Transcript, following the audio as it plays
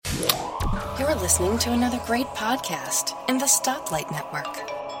You're listening to another great podcast in the Stoplight Network.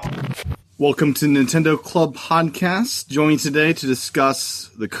 Welcome to Nintendo Club Podcast. Joining today to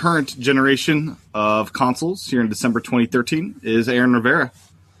discuss the current generation of consoles here in December 2013 is Aaron Rivera.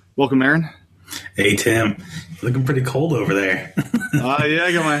 Welcome, Aaron. Hey, Tim. Looking pretty cold over there. Yeah,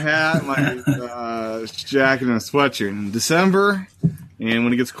 I got my hat, my jacket, and a sweatshirt in December. And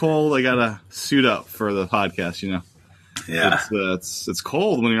when it gets cold, I gotta suit up for the podcast. You know, Yeah. it's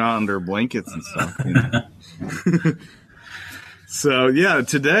cold when you're not under blankets and stuff. You know? So yeah,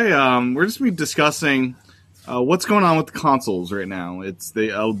 today we're just be discussing what's going on with the consoles right now.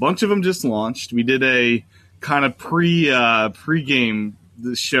 A bunch of them just launched. We did a kind of pre-game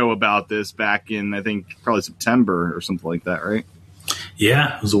show about this back in, I think, probably September or something like that, right?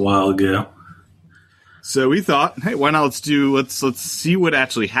 Yeah, it was a while ago. So we thought, hey, why not let's see what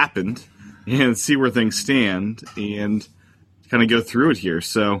actually happened and see where things stand and kind of go through it here.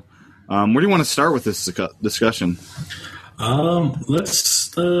 So where do you want to start with this discussion? Let's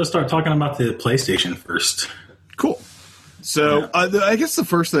start talking about the PlayStation first. Cool. So I guess the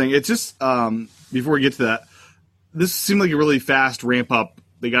first thing, it's just before we get to that, this seemed like a really fast ramp up.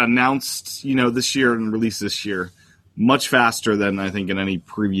 They got announced, this year and released this year, much faster than I think in any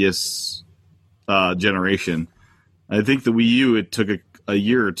previous generation. I think the Wii U, it took a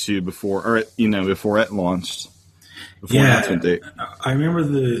year or two before it launched. Before announcement date. I remember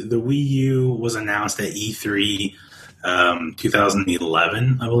the Wii U was announced at E3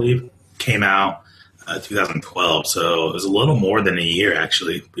 2011, I believe. Came out 2012, so it was a little more than a year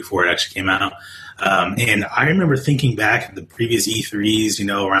actually before it actually came out. And I remember thinking back at the previous E3s,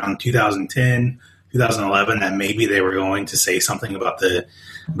 around 2010, 2011, that maybe they were going to say something about the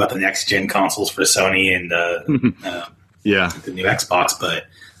next gen consoles for Sony and the new Xbox, but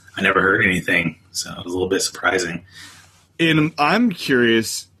I never heard anything, so it was a little bit surprising. And I'm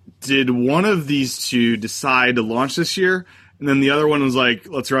curious, did one of these two decide to launch this year, and then the other one was like,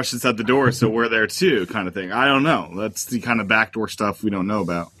 let's rush this out the door so we're there too, kind of thing? I don't know. That's the kind of backdoor stuff we don't know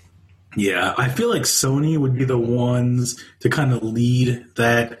about. Yeah, I feel like Sony would be the ones to kind of lead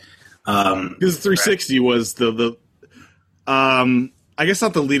that. Because 360 was the I guess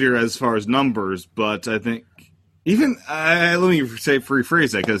not the leader as far as numbers, but I think even let me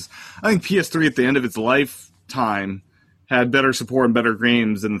rephrase that, because I think PS3 at the end of its lifetime had better support and better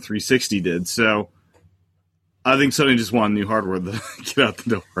games than the 360 did. So I think Sony just wanted new hardware to get out the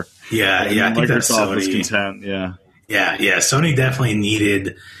door. Yeah, I think that's Microsoft Sony. was content. Yeah. Sony definitely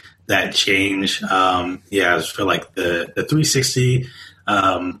needed that change. I feel like the 360.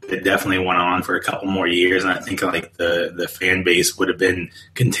 It definitely went on for a couple more years, and I think like the fan base would have been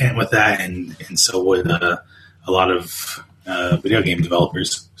content with that, and so would a lot of video game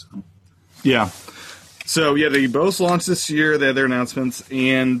developers. So. Yeah. So they both launched this year. They had their announcements,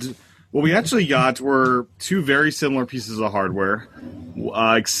 and what we actually got were two very similar pieces of hardware,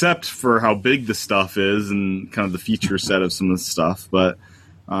 except for how big the stuff is and kind of the feature set of some of the stuff. But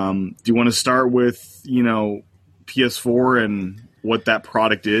do you want to start with PS4 and what that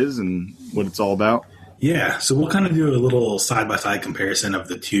product is and what it's all about? Yeah, so we'll kind of do a little side-by-side comparison of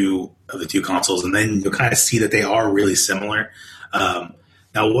the two consoles, and then you'll kind of see that they are really similar.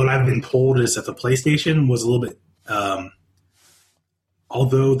 Now, what I've been told is that the PlayStation was a little bit,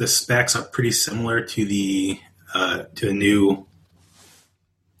 although the specs are pretty similar to the new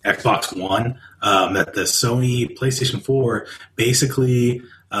Xbox One, that the Sony PlayStation 4 basically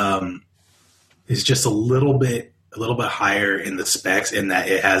is just a little bit higher in the specs, in that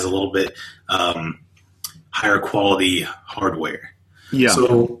it has a little bit higher quality hardware. Yeah.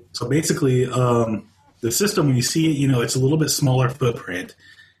 So basically, the system, when you see it, it's a little bit smaller footprint.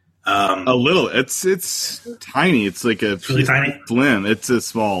 A little. It's tiny. It's like a really tiny. Slim. It's a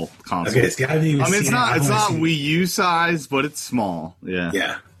small console. Okay, it's it's not Wii U size, but it's small. Yeah.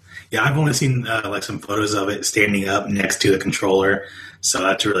 Yeah. I've only seen like some photos of it standing up next to the controller. So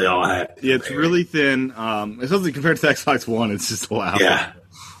that's really all I have. Yeah, it's really thin. Especially compared to the Xbox One, it's just loud. Yeah.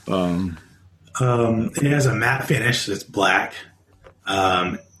 It has a matte finish that's black.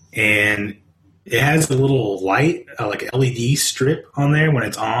 And it has a little light, like LED strip on there when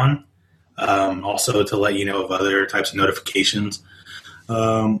it's on. Also to let you know of other types of notifications.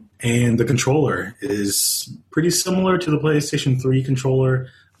 And the controller is pretty similar to the PlayStation 3 controller,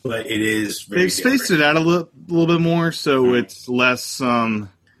 but it is very They've spaced it out a little bit more, so it's less hard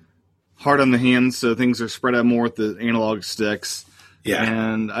on the hands, so things are spread out more with the analog sticks. Yeah.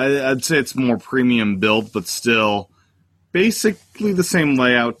 And I'd say it's more premium built, but still basically the same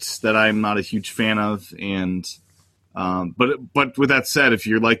layout that I'm not a huge fan of. And but with that said, if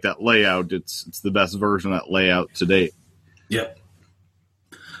you like that layout, it's the best version of that layout to date. Yep.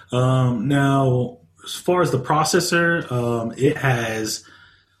 Now, as far as the processor, it has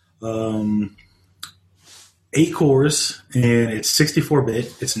 8 cores, and it's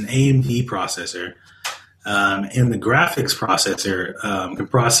 64-bit. It's an AMD processor. And the graphics processor can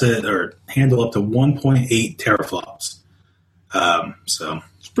process or handle up to 1.8 teraflops. So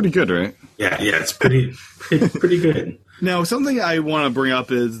It's pretty good, right? yeah, it's pretty good. Now, something I want to bring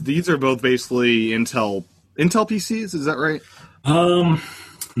up is these are both basically Intel PCs. Is that right?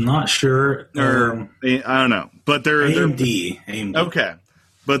 Not sure. Or I don't know, but they're AMD. Okay,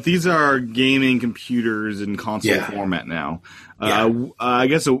 but these are gaming computers in console format now. I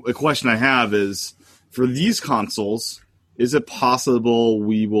guess a question I have is, for these consoles, is it possible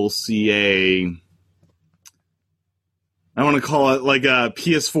we will see I want to call it like a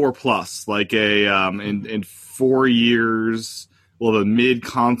PS4 Plus, like in 4 years, we'll have a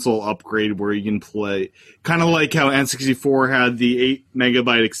mid-console upgrade where you can play, kind of like how N64 had the 8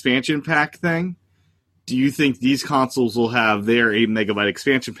 megabyte expansion pack thing. Do you think these consoles will have their 8 megabyte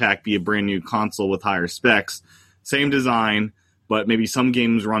expansion pack be a brand new console with higher specs, same design, but maybe some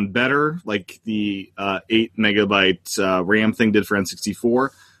games run better, like the 8 megabyte RAM thing did for N64,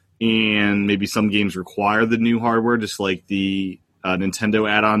 and maybe some games require the new hardware, just like the Nintendo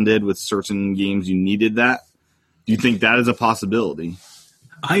add-on did with certain games you needed that? Do you think that is a possibility?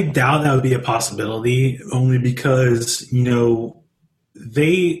 I doubt that would be a possibility, only because, as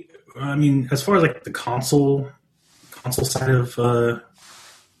far as like the console side of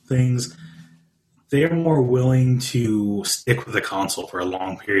things, they're more willing to stick with the console for a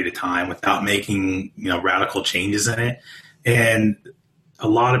long period of time without making, radical changes in it. And a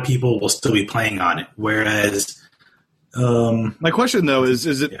lot of people will still be playing on it. Whereas, my question though is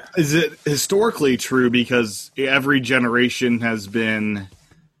it historically true, because every generation it's been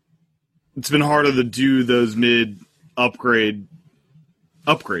harder to do those mid upgrades.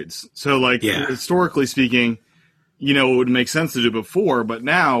 So historically speaking, it would make sense to do before, but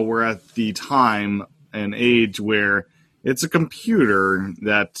now we're at the time and age where it's a computer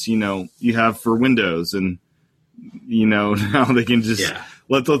that, you have for Windows, and, now they can just,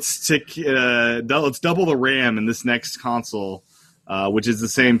 let's double the RAM in this next console, which is the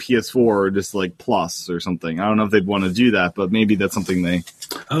same PS4, just like Plus or something. I don't know if they'd want to do that, but maybe that's something they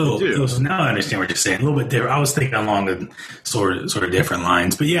do. So now I understand what you're saying. A little bit different. I was thinking along the sort of different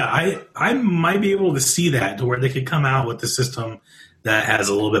lines, but yeah, I might be able to see that, to where they could come out with a system that has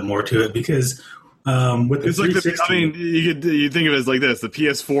a little bit more to it, because with the it's like 360, you think of it as like this: the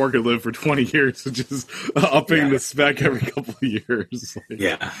PS4 could live for 20 years, which is upping the spec every couple of years.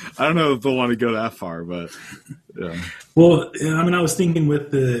 I don't know if they'll want to go that far, but yeah. Well, I was thinking with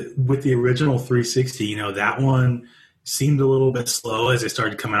the original 360, that one seemed a little bit slow as they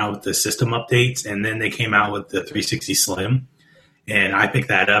started coming out with the system updates, and then they came out with the 360 Slim, and I picked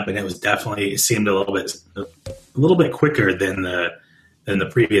that up, and it seemed a little bit quicker than the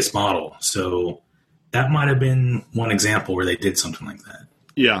previous model. So that might have been one example where they did something like that.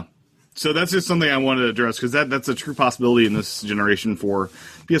 Yeah. So that's just something I wanted to address, because that's a true possibility in this generation for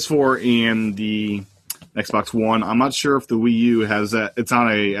PS4 and the Xbox One. I'm not sure if the Wii U has that. It's not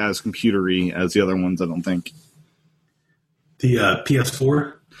as computery as the other ones, I don't think. The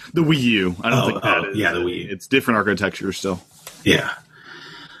PS4? The Wii U. I don't think that is. Yeah, the Wii U. It's different architecture still. Yeah.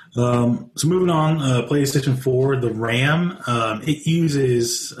 So moving on, PlayStation 4, the RAM, it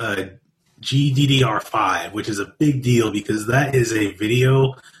uses GDDR5, which is a big deal because that is a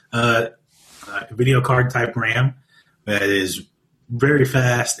video card type RAM that is very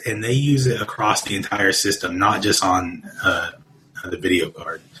fast, and they use it across the entire system, not just on the video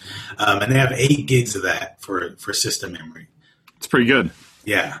card. And they have 8 gigs of that for system memory. It's pretty good.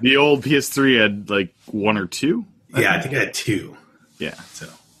 Yeah. The old PS3 had like 1 or 2? I think I had 2. Yeah. So,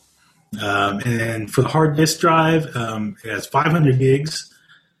 and then for the hard disk drive, it has 500 gigs.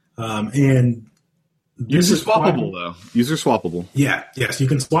 And user swappable, though. User swappable. Yeah. Yes, you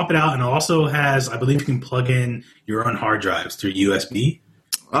can swap it out, and it also has, I believe, you can plug in your own hard drives through USB.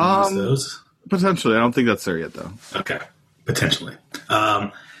 Use those. Potentially. I don't think that's there yet, though. Okay. Potentially.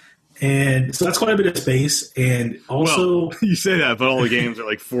 And so that's quite a bit of space. And also, well, you say that, but all the games are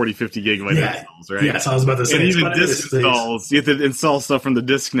like 40, 50 gigabyte installs, right? Yeah, so I was about to say. And even disk installs, you have to install stuff from the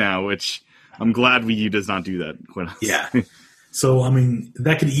disk now, which I'm glad Wii U does not do that. Quite honestly. Yeah. So,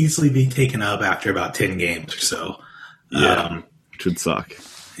 that could easily be taken up after about 10 games or so. Which would suck.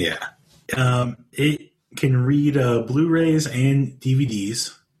 Yeah. It can read Blu-rays and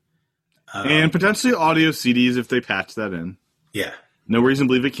DVDs. And potentially audio CDs if they patch that in. Yeah. No reason to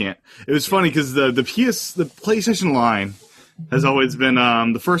believe it can't. It was funny because the PlayStation line has always been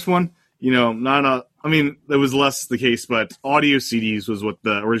the first one. Not I mean, that was less the case, but audio CDs was what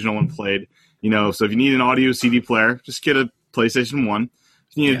the original one played. So if you need an audio CD player, just get a PlayStation 1.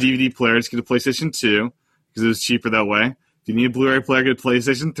 If you need a DVD player, just get a PlayStation 2 because it was cheaper that way. If you need a Blu-ray player, get a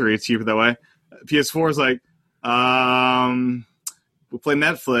PlayStation 3. It's cheaper that way. PS4 is like, we'll play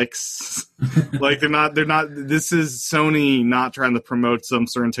Netflix. Like they're not. This is Sony not trying to promote some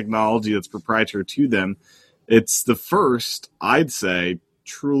certain technology that's proprietary to them. It's the first, I'd say,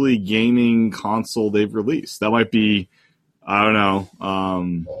 truly gaming console they've released. That might be, I don't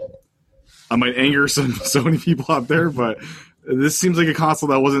know. I might anger some Sony people out there, but this seems like a console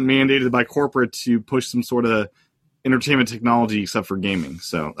that wasn't mandated by corporate to push some sort of entertainment technology except for gaming.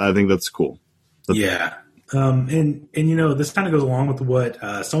 So I think that's cool. Yeah. And this kind of goes along with what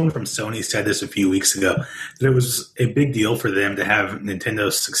someone from Sony said this a few weeks ago, that it was a big deal for them to have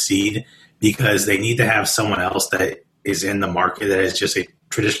Nintendo succeed because they need to have someone else that is in the market that is just a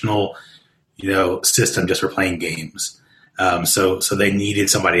traditional, system just for playing games. So they needed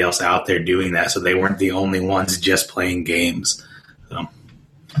somebody else out there doing that, so they weren't the only ones just playing games. So.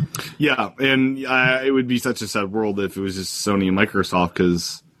 Yeah, and it would be such a sad world if it was just Sony and Microsoft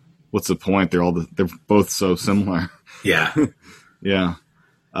because what's the point? They're both so similar. Yeah. Yeah.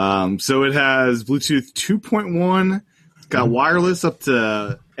 So it has Bluetooth 2.1. It's got wireless up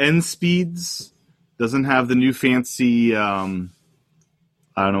to N speeds. Doesn't have the new fancy, I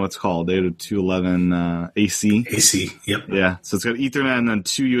don't know what's called, 802.11 AC. AC, yep. Yeah. So it's got Ethernet and then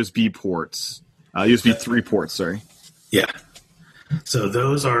 2 USB ports. USB 3 ports, sorry. Yeah. So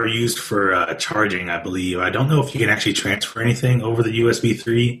those are used for charging, I believe. I don't know if you can actually transfer anything over the USB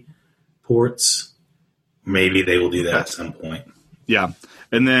 3 ports. Maybe they will do that at some point. Yeah.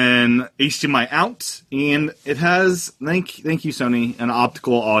 And then HDMI out, and it has, thank you, Sony, an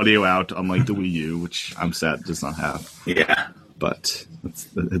optical audio out, unlike the Wii U, which I'm sad does not have. Yeah. But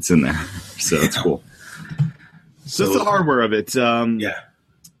it's in there, so it's cool. So that's the hardware of it. Yeah.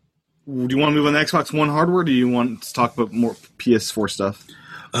 Do you want to move on to Xbox One hardware, or do you want to talk about more PS4 stuff?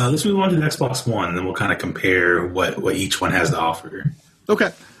 Let's move on to the Xbox One, and then we'll kind of compare what each one has to offer.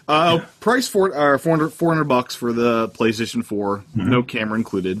 Okay. Price for it are $400 for the PlayStation 4, no camera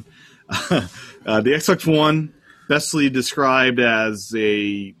included. The Xbox One, bestly described as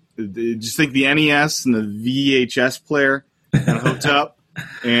just think the NES and the VHS player kind of hooked up,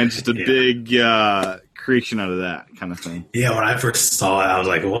 and just a big creation out of that kind of thing. Yeah, when I first saw it, I was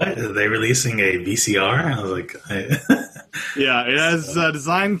like, what? Are they releasing a VCR? I was like... Yeah, it has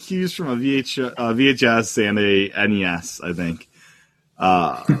design cues from a VHS and a NES, I think.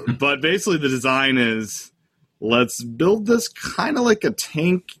 But basically the design is, let's build this kind of like a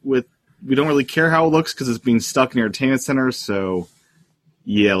tank we don't really care how it looks because it's being stuck in your entertainment center, so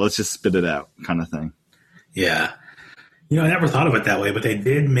yeah, let's just spit it out kind of thing. Yeah. I never thought of it that way, but they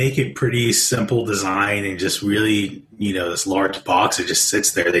did make it pretty simple design and just really, this large box that just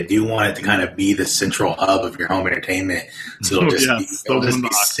sits there. They do want it to kind of be the central hub of your home entertainment. So it'll just be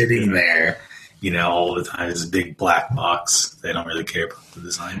sitting there, all the time. It's a big black box. They don't really care about the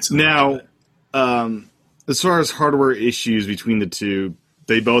design. So now, as far as hardware issues between the two,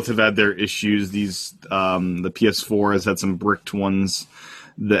 they both have had their issues. The PS4 has had some bricked ones.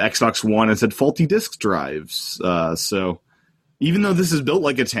 The Xbox One has had faulty disk drives. So even though this is built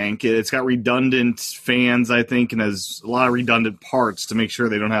like a tank, it's got redundant fans, I think, and has a lot of redundant parts to make sure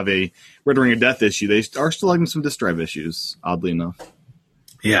they don't have a Red Ring of Death issue. They are still having some disk drive issues, oddly enough.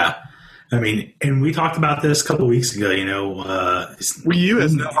 Yeah. I mean, and we talked about this a couple of weeks ago, Wii U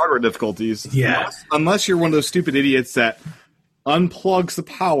has no hardware difficulties. Yeah. Unless you're one of those stupid idiots that unplugs the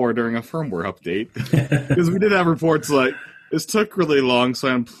power during a firmware update. Because we did have reports like, this took really long, so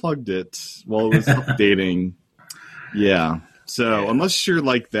I unplugged it while it was updating. Yeah. So unless you're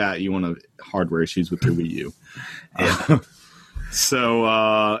like that, you want to hardware issues with your Wii U. Yeah. So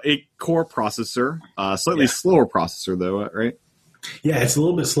 8-core processor, slightly slower processor though, right? Yeah, it's a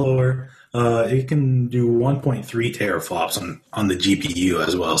little bit slower. It can do 1.3 teraflops on the GPU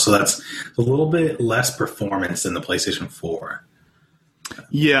as well. So that's a little bit less performance than the PlayStation 4.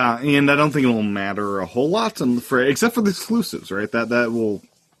 Yeah, and I don't think it will matter a whole lot except for the exclusives, right? That will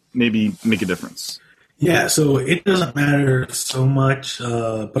maybe make a difference. Yeah, so it doesn't matter so much,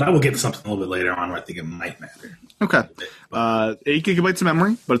 but I will get to something a little bit later on where I think it might matter. Okay. 8 gigabytes of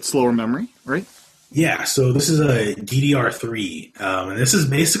memory, but it's slower memory, right? Yeah, so this is a DDR3, and this is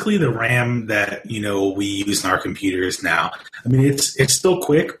basically the RAM that, we use in our computers now. I mean, it's still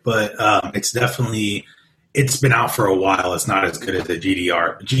quick, but it's been out for a while. It's not as good as the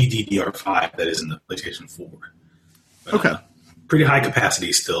GDDR5 that is in the PlayStation 4. But, okay. Pretty high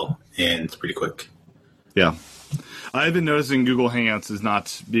capacity still, and it's pretty quick. Yeah. I've been noticing Google Hangouts is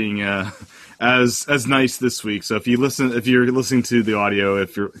not being as nice this week. So if you're listening to the audio,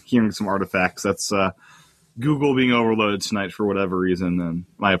 if you're hearing some artifacts, that's Google being overloaded tonight for whatever reason. And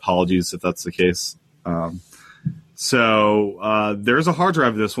my apologies if that's the case. So there's a hard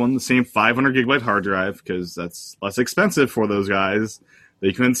drive. This one, the same 500 gigabyte hard drive, because that's less expensive for those guys.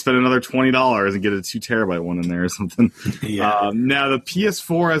 They can spend another $20 and get a 2 terabyte one in there or something. Yeah. Now the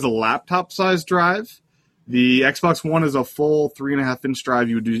PS4 has a laptop sized drive. The Xbox One is a full 3.5-inch drive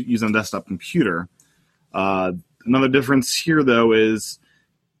you would use on a desktop computer. Another difference here, though, is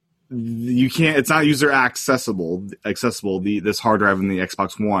it's not user accessible. This hard drive in the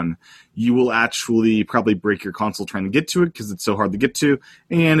Xbox One, you will actually probably break your console trying to get to it because it's so hard to get to.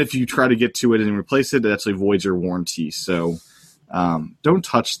 And if you try to get to it and replace it, it actually voids your warranty. So don't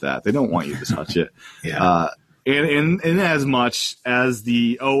touch that. They don't want you to touch it. Yeah. And as much as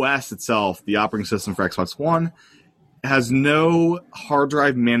the OS itself, the operating system for Xbox One, has no hard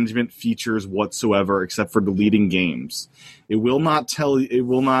drive management features whatsoever except for deleting games. It will not tell you. It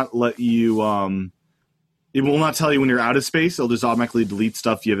will not let you. It will not tell you when you're out of space. It'll just automatically delete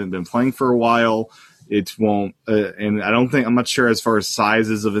stuff you haven't been playing for a while. It won't. And I'm not sure as far as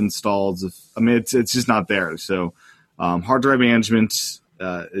sizes of installs. It's just not there. So hard drive management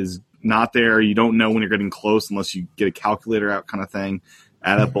is not there. You don't know when you're getting close unless you get a calculator out, kind of thing.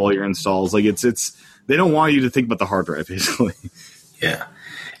 Add up all your installs. Like it's. They don't want you to think about the hard drive, basically. Yeah.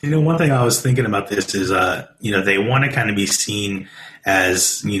 One thing I was thinking about this is, they want to kind of be seen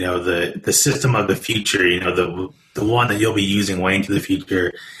as, the system of the future, the one that you'll be using way into the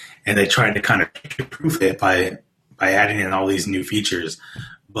future. And they tried to kind of proof it by adding in all these new features.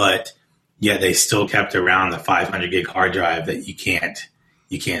 But yeah, they still kept around the 500 gig hard drive that you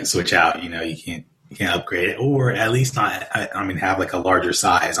can't switch out. You can't upgrade it, or at least not, have like a larger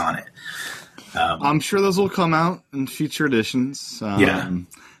size on it. I'm sure those will come out in future editions. Yeah.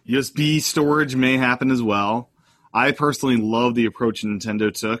 USB storage may happen as well. I personally love the approach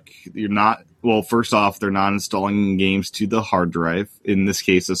Nintendo took. First off, they're not installing games to the hard drive, in this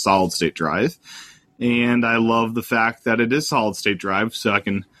case, a solid state drive. And I love the fact that it is solid state drive, so I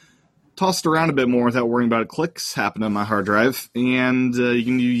can toss it around a bit more without worrying about clicks happening on my hard drive. And you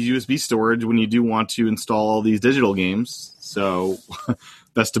can use USB storage when you do want to install all these digital games. So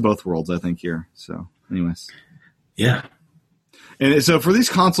best of both worlds, I think, here. So anyways. Yeah. And so for these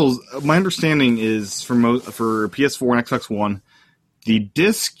consoles, my understanding is for PS4 and Xbox One, the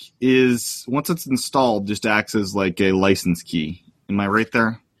disc is, once it's installed, just acts as like a license key. Am I right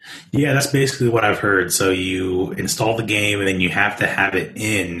there? Yeah, that's basically what I've heard. So you install the game and then you have to have it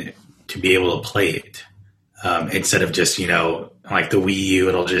in to be able to play it. Instead of just, like the Wii U,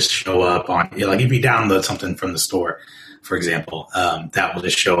 it'll just show up on, like if you download something from the store, for example, that will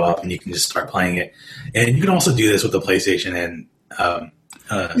just show up and you can just start playing it. And you can also do this with the PlayStation and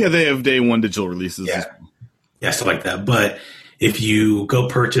they have day one digital releases. Yeah, stuff like that. But if you go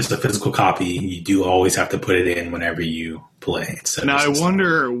purchase a physical copy, you do always have to put it in whenever you play. Now I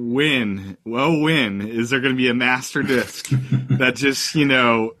wonder when is there going to be a master disc that just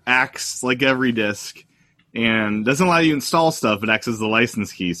acts like every disc and doesn't allow you to install stuff, but acts as the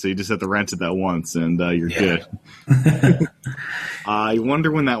license key, so you just have to rent it that once and you're good. I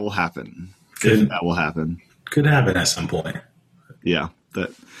wonder when that will happen. If that will happen. Could happen at some point. Yeah.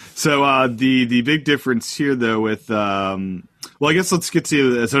 So the big difference here, though, with I guess let's get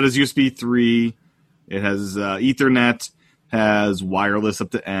to, so it has USB 3, it has Ethernet, has wireless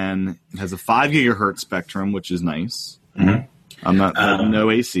up to N, it has a 5 gigahertz spectrum, which is nice. Mm-hmm. No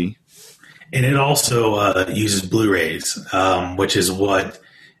AC. And it also uses Blu-rays, which is what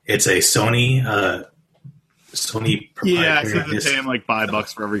it's a Sony proprietary. Yeah, I said they're paying like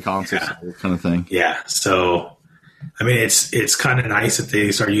 $5 for every console, kind of thing. Yeah, so it's kind of nice that they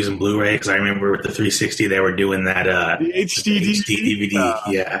start using Blu-ray, because I remember with the 360 they were doing that the HD DVD.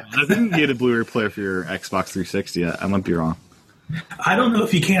 Yeah, I didn't get a Blu-ray player for your Xbox 360. I might be wrong. I don't know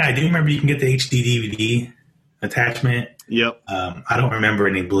if you can. I do remember you can get the HD DVD attachment. Yep. I don't remember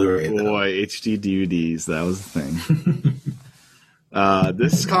any Blu-ray. Boy, HD DVDs, that was the thing.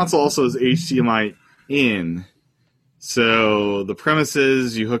 This console also has HDMI in. So the premise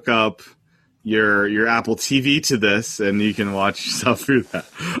is you hook up your Apple TV to this, and you can watch stuff through that.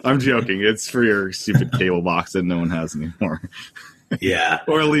 I'm joking. It's for your stupid cable box that no one has anymore. Yeah.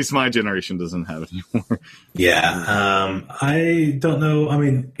 Or at least my generation doesn't have it anymore. Yeah. I don't know.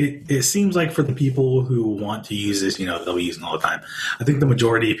 It seems like for the people who want to use this, they'll be using it all the time. I think the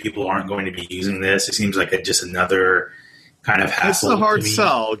majority of people aren't going to be using this. It seems like just another kind of hassle. It's a hard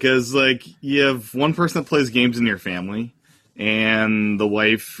sell, because you have one person that plays games in your family. and the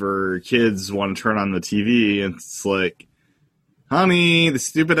wife or kids want to turn on the TV, and it's like, honey, the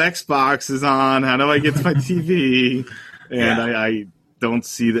stupid Xbox is on. How do I get to my TV? And I don't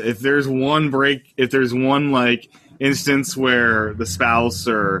see that. If there's one like instance where the spouse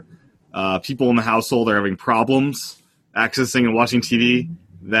or people in the household are having problems accessing and watching TV,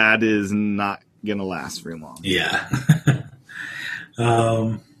 that is not going to last very long. Yeah.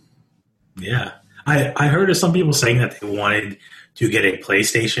 Yeah. I heard of some people saying that they wanted to get a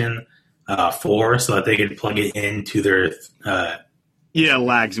PlayStation 4 so that they could plug it into their it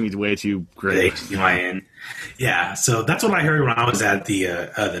lags me way too great. HDMI in. Yeah, so that's what I heard when I was at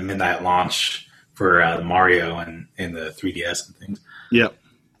the midnight launch for Mario and the 3DS and things. Yep.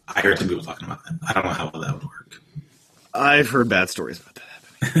 I heard some people talking about that. I don't know how well that would work. I've heard bad stories about that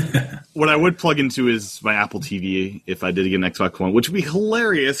happening. What I would plug into is my Apple TV if I did get an Xbox One, which would be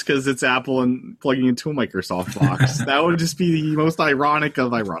hilarious because it's Apple and plugging into a Microsoft box. That would just be the most ironic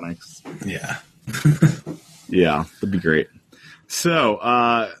of ironics. Yeah. Yeah, that'd be great.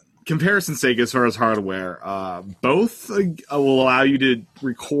 So, comparison's sake, as far as hardware, both will allow you to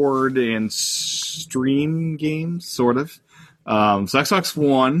record and stream games, sort of. So Xbox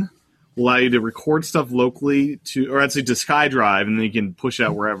One will allow you to record stuff locally to SkyDrive, and then you can push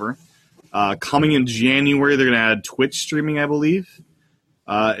out wherever. Coming in January, they're going to add Twitch streaming, I believe.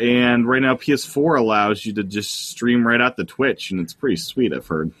 And right now, PS4 allows you to just stream right out the Twitch, and it's pretty sweet, I've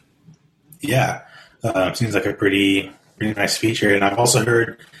heard. Yeah. Seems like a pretty nice feature. And I've also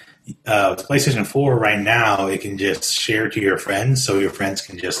heard with PlayStation 4 right now, it can just share to your friends, so your friends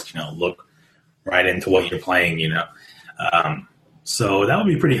can just, look right into what you're playing, So that would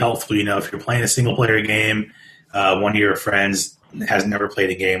be pretty helpful, if you're playing a single-player game, one of your friends has never played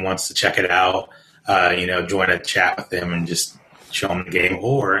a game, wants to check it out, join a chat with them and just show them the game.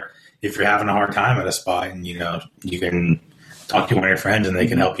 Or if you're having a hard time at a spot and, you can talk to one of your friends and they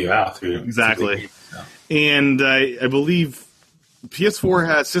can help you out through. Exactly. Through so. And I believe PS4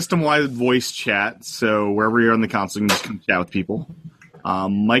 has system-wide voice chat, so wherever you're on the console, you can just come chat with people.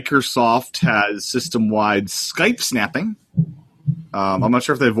 Microsoft has system-wide Skype snapping. I'm not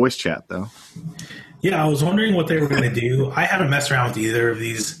sure if they have voice chat, though. Yeah, I was wondering what they were going to do. I haven't messed around with either of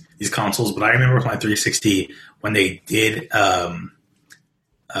these consoles, but I remember with my 360 when they did finally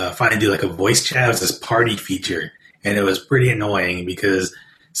do like a voice chat. It was this party feature, and it was pretty annoying because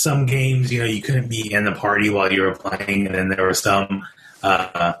some games, you couldn't be in the party while you were playing, and then there were some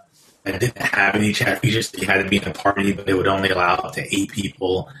that didn't have any chat features, so you had to be in a party, but it would only allow up to 8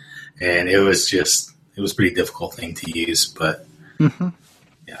 people, and it was a pretty difficult thing to use, but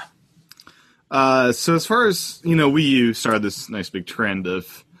yeah. So as far as, Wii U started this nice big trend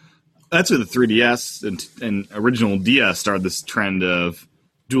of, that's where the 3DS and original DS started this trend of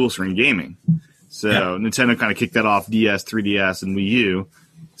dual screen gaming. So Nintendo kind of kicked that off, DS, 3DS, and Wii U.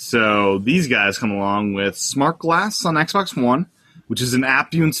 So these guys come along with Smart Glass on Xbox One, which is an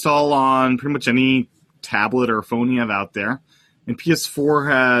app you install on pretty much any tablet or phone you have out there. And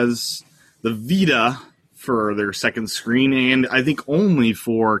PS4 has the Vita for their second screen, and I think only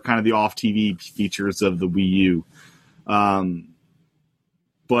for kind of the off-TV features of the Wii U.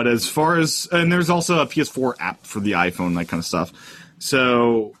 But as far as... And there's also a PS4 app for the iPhone, that kind of stuff.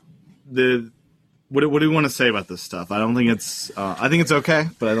 So what do you want to say about this stuff? I don't think it's... I think it's okay,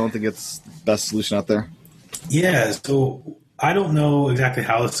 but I don't think it's the best solution out there. Yeah, so I don't know exactly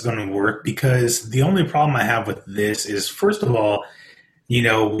how this is going to work, because the only problem I have with this is, first of all, we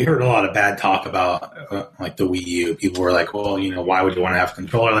heard a lot of bad talk about like the Wii U. People were like, well, why would you want to have a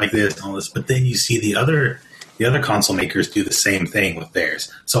controller like this and all this? But then you see the other console makers do the same thing with theirs.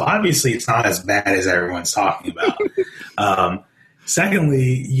 So obviously it's not as bad as everyone's talking about.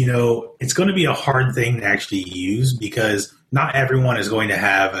 Secondly, it's going to be a hard thing to actually use because not everyone is going to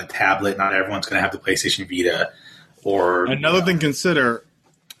have a tablet. Not everyone's going to have the PlayStation Vita. Or another thing to consider,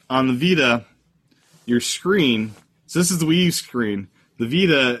 on the Vita, your screen, so this is the Wii U screen. The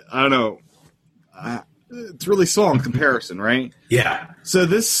Vita, I don't know, it's really small in comparison, right? Yeah. So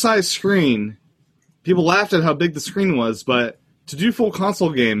this size screen, people laughed at how big the screen was, but to do full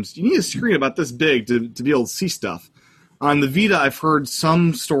console games, you need a screen about this big to be able to see stuff. On the Vita, I've heard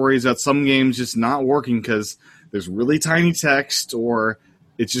some stories about some games just not working because there's really tiny text or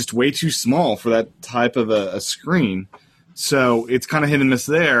it's just way too small for that type of a screen. So it's kind of hit and miss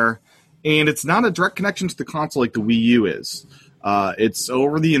there. And it's not a direct connection to the console like the Wii U is. It's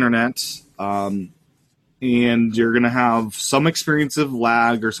over the internet, and you're going to have some experience of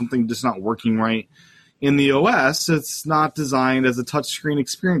lag or something just not working right. In the OS, it's not designed as a touchscreen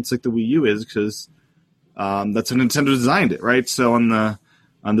experience like the Wii U is because that's how Nintendo designed it, right? So on the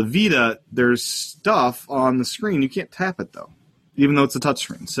On the Vita, there's stuff on the screen. You can't tap it, though, even though it's a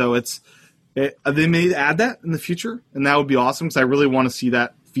touchscreen. So they may add that in the future, and that would be awesome because I really want to see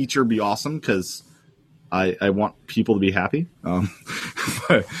that feature be awesome because I want people to be happy.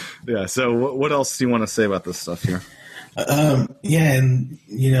 But, yeah, so what else do you want to say about this stuff here? Yeah, and,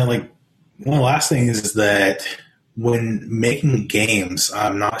 like, one of the last things is that when making games,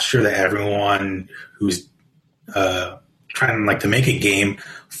 I'm not sure that everyone who's trying to make a game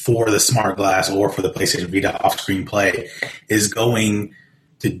for the Smart Glass or for the PlayStation Vita off-screen play is going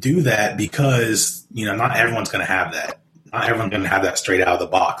to do that because, not everyone's going to have that. Not everyone's going to have that straight out of the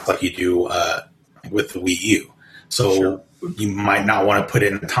box like you do with the Wii U. So sure. You might not want to put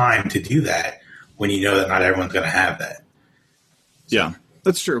in the time to do that when you know that not everyone's going to have that. Yeah,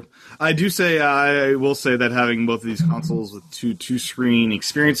 that's true. I will say that having both of these consoles with two screen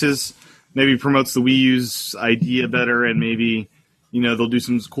experiences maybe promotes the Wii U's idea better, and maybe they'll do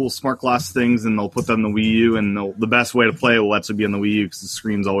some cool smart glass things and they'll put them in the Wii U, and the best way to play it will actually be on the Wii U because the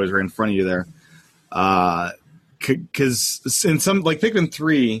screen's always right in front of you there. Because in some, like Pikmin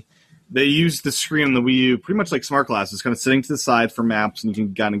 3, they use the screen on the Wii U pretty much like smart glass. It's kind of sitting to the side for maps, and you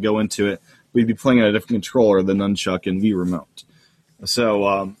can kind of go into it. But you'd be playing on a different controller than Nunchuck and Wii Remote.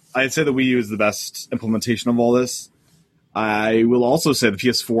 So I'd say the Wii U is the best implementation of all this. I will also say the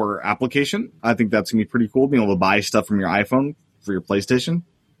PS4 application. I think that's going to be pretty cool, being able to buy stuff from your iPhone for your PlayStation.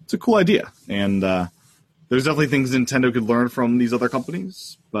 It's a cool idea. And there's definitely things Nintendo could learn from these other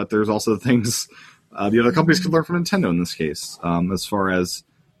companies, but there's also things the other companies could learn from Nintendo in this case, as far as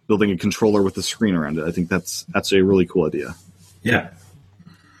building a controller with a screen around it. I think that's a really cool idea. Yeah.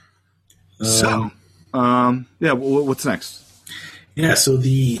 What's next? Yeah, so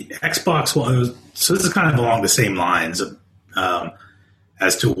the Xbox One, so this is kind of along the same lines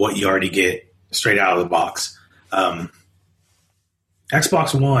as to what you already get straight out of the box.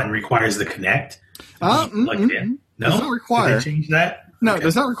 Xbox One requires the Kinect. Plugged in. No? Does not require. Did they change that? No, It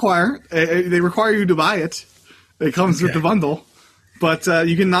does not require. They require you to buy it. It comes with the bundle. But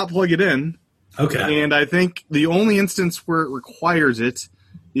you can not plug it in. Okay. And I think the only instance where it requires it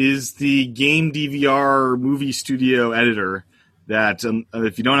is the Game DVR movie studio editor that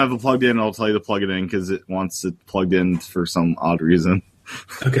if you don't have it plugged in, I'll tell you to plug it in because it wants it plugged in for some odd reason.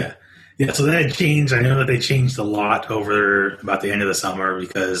 Okay. Yeah, so that changed. I know that they changed a lot over about the end of the summer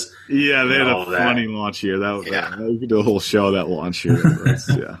because... Yeah, they had a funny launch here. We could do a whole show of that launch here.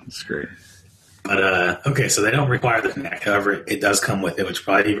 It's great. But, okay, so they don't require the Kinect. However, it does come with it, which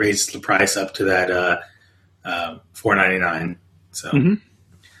probably raises the price up to that $4.99. So,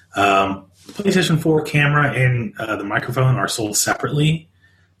 the PlayStation 4 camera and the microphone are sold separately.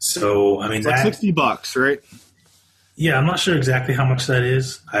 So, I mean, it's like $60, right? Yeah, I'm not sure exactly how much that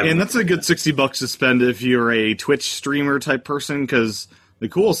is. And that's a good $60 to spend if you're a Twitch streamer type person, because the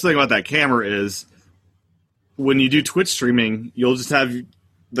coolest thing about that camera is when you do Twitch streaming, you'll just have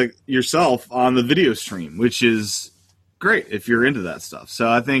yourself on the video stream, which is great if you're into that stuff. So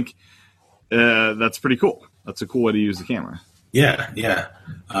I think that's pretty cool. That's a cool way to use the camera. Yeah.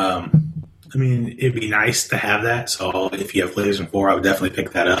 I mean, it'd be nice to have that. So if you have PlayStation 4, I would definitely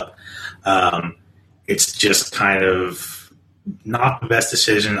pick that up. It's just kind of not the best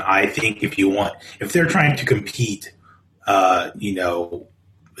decision, I think, if they're trying to compete, it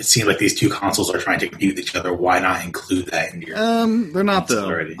seems like these two consoles are trying to compete with each other. Why not include that in your they're not, though.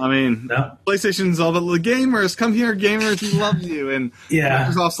 Already? I mean, no? PlayStation's all about the gamers. Come here, gamers. We love you. And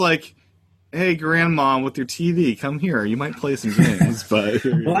Microsoft's like, hey, grandma with your TV, come here. You might play some games. But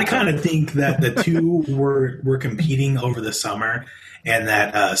well, I kind of think that the two were competing over the summer, and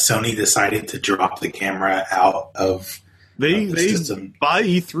that Sony decided to drop the camera out of the system. By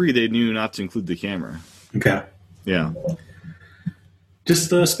E3, they knew not to include the camera. Okay. Yeah. Just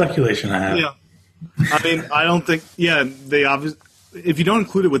the speculation I have. Yeah. I mean, I don't think... Yeah, they obviously... If you don't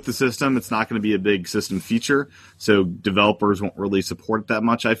include it with the system, it's not going to be a big system feature, so developers won't really support it that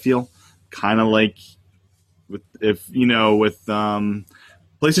much, I feel. Kind of like with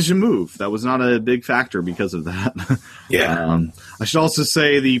PlayStation Move. That was not a big factor because of that. Yeah. I should also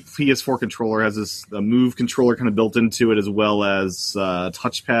say the PS4 controller has a Move controller kind of built into it, as well as a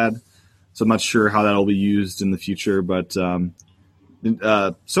touchpad. So I'm not sure how that'll be used in the future, but Sony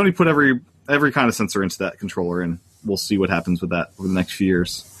put every kind of sensor into that controller, and we'll see what happens with that over the next few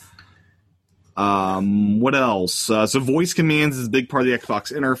years. What else? So voice commands is a big part of the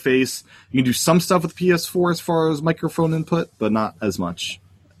Xbox interface. You can do some stuff with PS4 as far as microphone input, but not as much.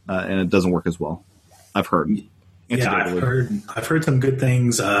 And it doesn't work as well, I've heard. Yeah, I've heard some good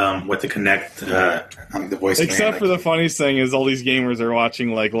things with the Kinect on the voice. Except for the funniest thing is all these gamers are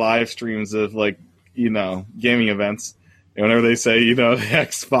watching like live streams of gaming events, And whenever they say, the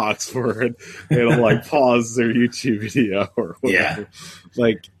Xbox word, it'll like pause their YouTube video or whatever.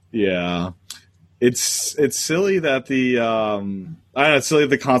 Yeah. It's silly that it's silly that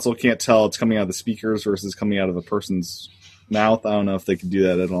the console can't tell it's coming out of the speakers versus coming out of a person's mouth. I don't know if they can do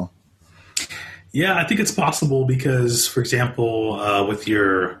that at all. Yeah, I think it's possible because, for example, with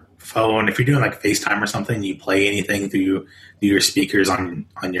your phone, if you're doing like FaceTime or something, you play anything through your speakers on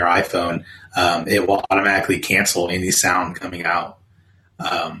your iPhone, it will automatically cancel any sound coming out.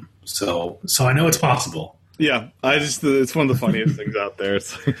 So I know it's possible. Yeah, it's one of the funniest things out there.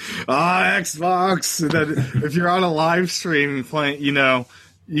 It's like, Xbox. And then if you're on a live stream playing, you can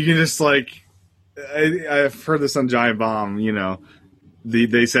just like, I've heard this on Giant Bomb,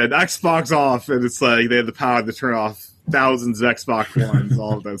 they said Xbox off, and it's like they had the power to turn off thousands of Xbox Ones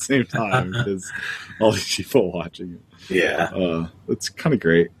all at the same time because all these people watching it. Yeah. It's kind of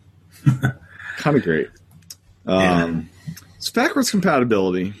great. It's backwards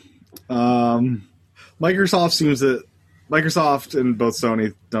compatibility. Microsoft and both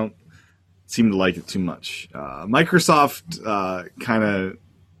Sony don't seem to like it too much. Microsoft kind of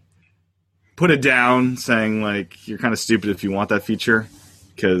put it down, saying like you're kind of stupid if you want that feature,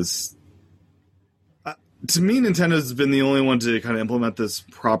 because to me Nintendo's been the only one to kind of implement this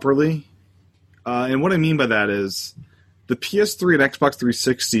properly. And what I mean by that is the PS3 and Xbox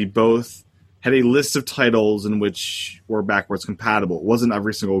 360 both had a list of titles in which were backwards compatible. It wasn't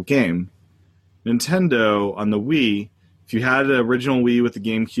every single game. Nintendo on the Wii, if you had an original Wii with the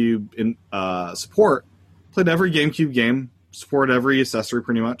GameCube in support, played every GameCube game, supported every accessory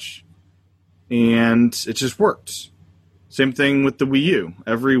pretty much, and it just worked. Same thing with the Wii U.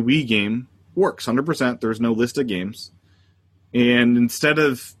 Every Wii game works 100%. There's no list of games. And instead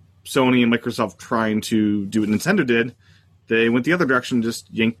of Sony and Microsoft trying to do what Nintendo did, they went the other direction and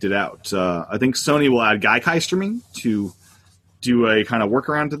just yanked it out. I think Sony will add Gaikai streaming to do a kind of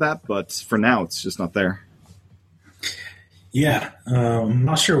workaround to that, but for now it's just not there. Yeah, I'm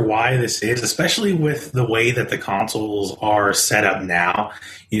not sure why this is, especially with the way that the consoles are set up now.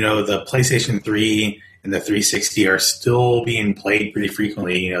 The PlayStation 3 and the 360 are still being played pretty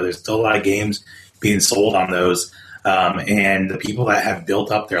frequently. There's still a lot of games being sold on those. And the people that have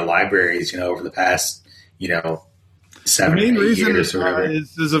built up their libraries, over the past, 7 the main reason years or whatever.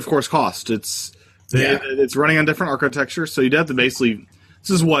 is of course cost. It's running on different architecture, so you'd have to basically.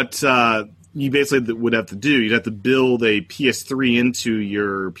 This is what you basically would have to do. You'd have to build a PS3 into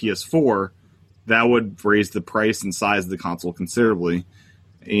your PS4. That would raise the price and size of the console considerably,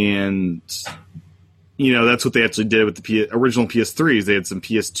 and that's what they actually did with the original PS3s. They had some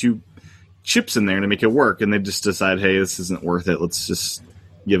PS2 chips in there to make it work, and they just decided, hey, this isn't worth it. Let's just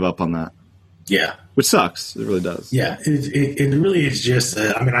give up on that. Yeah, which sucks. It really does. Yeah, it really is just.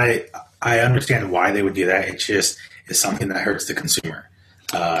 I understand why they would do that. It just is something that hurts the consumer.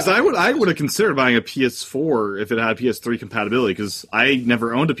 Because I would have considered buying a PS4 if it had PS3 compatibility. Because I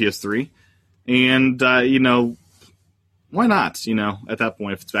never owned a PS3, and why not? At that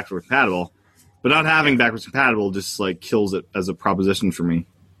point, if it's backwards compatible, but not having backwards compatible just like kills it as a proposition for me.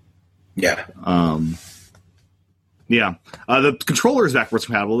 Yeah. The controller is backwards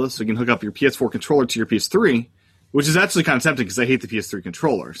compatible, so you can hook up your PS4 controller to your PS3, which is actually kind of tempting because I hate the PS3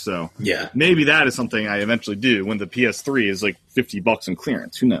 controller. So maybe that is something I eventually do when the PS3 is like $50 in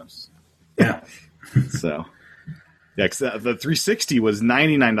clearance. Who knows? Yeah. So, cause the 360 was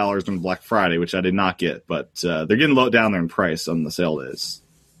 $99 on Black Friday, which I did not get, but they're getting low down there in price on the sale days.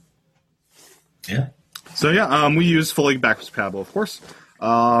 Yeah. So we use fully backwards compatible, of course.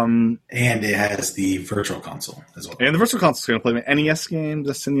 And it has the virtual console as well. And the virtual console is going to play my NES games,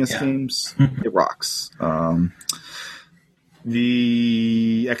 SNES games. It rocks.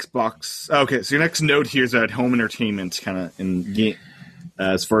 The Xbox. Okay, so your next note here is about home entertainment, kind of in game,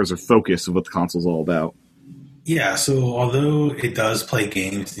 as far as the focus of what the console is all about. Yeah. So although it does play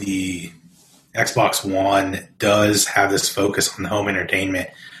games, the Xbox One does have this focus on home entertainment,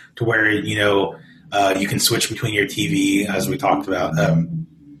 to where you can switch between your TV, as we talked about,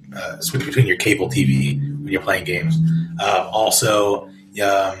 switch between your cable TV when you're playing games. Also,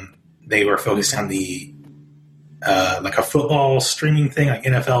 they were focused on the like a football streaming thing, like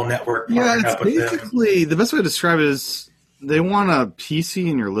NFL Network. Yeah, it's basically the best way to describe it is they want a PC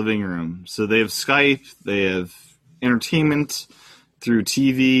in your living room. So they have Skype, they have entertainment through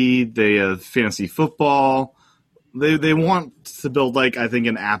TV, they have fantasy football. They want to build, like, I think,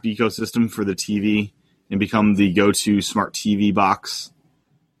 an app ecosystem for the TV and become the go-to smart TV box.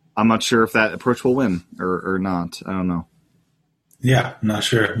 I'm not sure if that approach will win or not. I don't know. Yeah, I'm not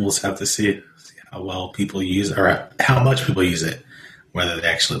sure. We'll just have to see how well people use it, or how much people use it, whether they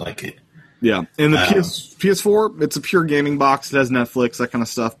actually like it. Yeah, and the PS4, it's a pure gaming box. It has Netflix, that kind of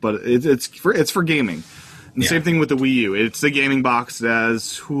stuff, but it's for gaming. And the same thing with the Wii U. It's a gaming box that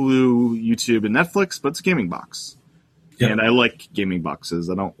has Hulu, YouTube, and Netflix, but it's a gaming box. Yep. And I like gaming boxes.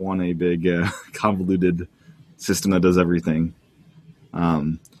 I don't want a big convoluted system that does everything.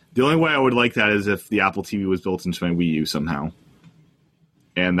 The only way I would like that is if the Apple TV was built into my Wii U somehow.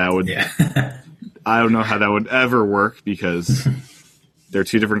 And that would... Yeah. I don't know how that would ever work because they're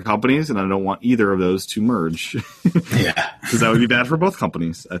two different companies, and I don't want either of those to merge. Yeah. Because that would be bad for both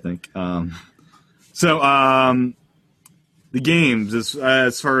companies, I think. So the games,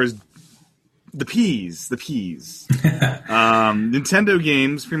 as far as the Ps. Nintendo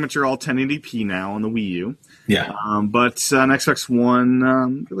games pretty much are all 1080p now on the Wii U. Yeah. But on Xbox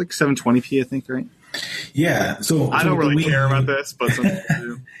One, like 720p, I think, right? Yeah. So I don't really care about this, but some people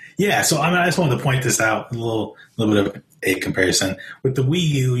do. Yeah. So I just wanted to point this out, a little bit of a comparison. With the Wii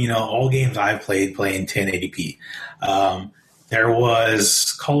U, all games I've played play in 1080p. There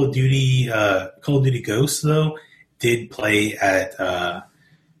was Call of Duty Ghosts, though, did play at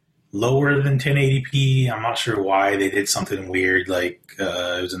lower than 1080p. I'm not sure why. They did something weird, like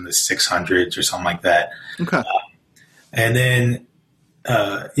it was in the 600s or something like that. Okay. And then,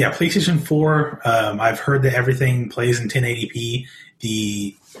 PlayStation 4, I've heard that everything plays in 1080p.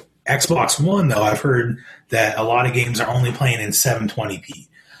 The Xbox One, though, I've heard that a lot of games are only playing in 720p.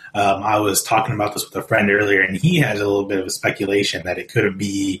 I was talking about this with a friend earlier, and he has a little bit of a speculation that it could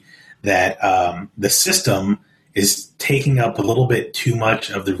be that the system is taking up a little bit too much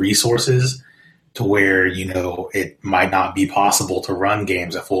of the resources to where, it might not be possible to run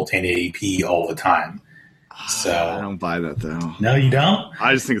games at full 1080p all the time. So I don't buy that, though. No, you don't?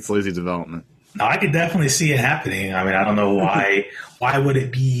 I just think it's lazy development. No, I could definitely see it happening. I mean, I don't know why. Why would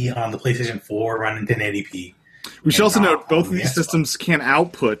it be on the PlayStation 4 running 1080p? We should also note both of these systems can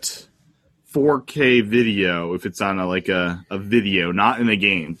output 4K video if it's on a video, not in a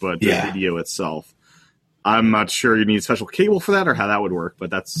game, but the video itself. I'm not sure you need a special cable for that or how that would work,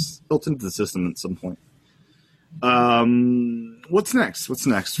 but that's built into the system at some point. What's next? What's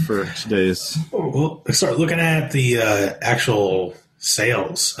next for today's? Well, let's start looking at the actual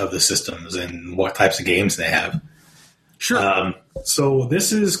sales of the systems and what types of games they have. Sure. So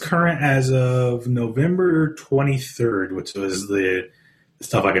this is current as of November 23rd, which was the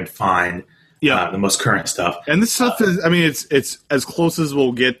stuff I could find. Yeah, the most current stuff. And this stuff is, it's as close as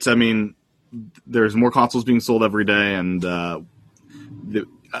we'll get. There's more consoles being sold every day, and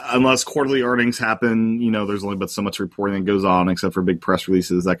unless quarterly earnings happen, there's only but so much reporting that goes on, except for big press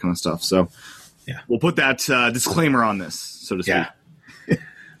releases, that kind of stuff. So, we'll put that disclaimer on this, so to speak. Yeah.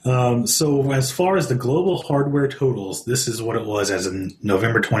 So as far as the global hardware totals, this is what it was as of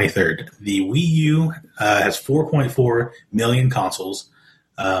November 23rd. The Wii U has 4.4 million consoles,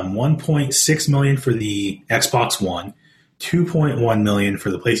 1.6 million for the Xbox One, 2.1 million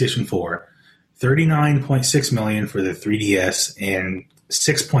for the PlayStation 4, 39.6 million for the 3DS, and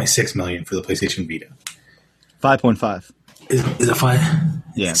 6.6 million for the PlayStation Vita. 5.5. Is it 5?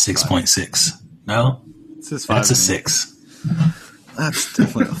 Yeah, 6.6. No? It says 5. That's a 6. That's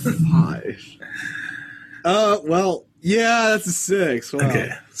definitely a 5. Well, yeah, that's a 6. Wow. Okay.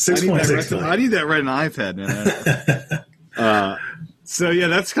 6.6. I need that right on an iPad, man. So, yeah,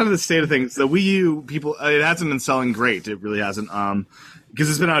 that's kind of the state of things. The Wii U, people, it hasn't been selling great. It really hasn't. Because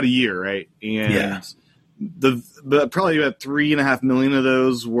it's been out a year, right? And probably about 3.5 million of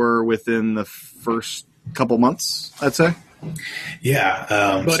those were within the first couple months, I'd say.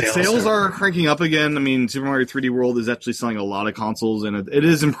 Yeah. But sales are cranking up again. Super Mario 3D World is actually selling a lot of consoles, and it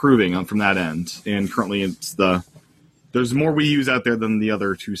is improving from that end. And currently there's more Wii U's out there than the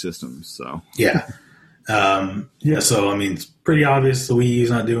other two systems. So yeah. So, it's pretty obvious the Wii U's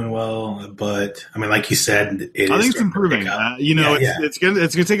not doing well, but, like you said, I think it's improving. It's going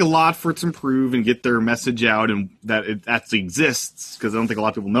to take a lot for it to improve and get their message out and that it actually exists, because I don't think a lot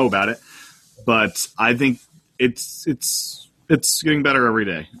of people know about it. But I think it's getting better every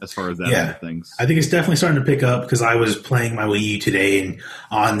day as far as that end of things. I think it's definitely starting to pick up, because I was playing my Wii U today, and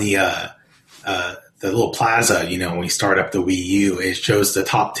on the little plaza, when we start up the Wii U, it shows the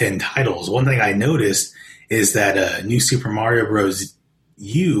top 10 titles. One thing I noticed is that New Super Mario Bros.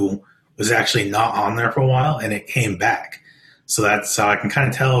 U was actually not on there for a while, and it came back. So that's how I can kind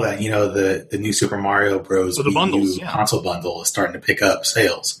of tell that, the New Super Mario Bros. The bundles, console bundle is starting to pick up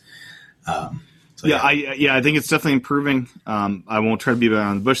sales. I think it's definitely improving. I won't try to beat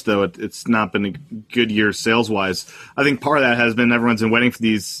around the bush, though. It's not been a good year sales-wise. I think part of that has been everyone's been waiting for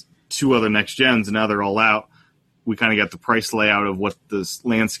these two other next gens, and now they're all out. We kind of got the price layout of what this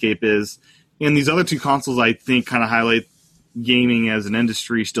landscape is. And these other two consoles, I think, kind of highlight gaming as an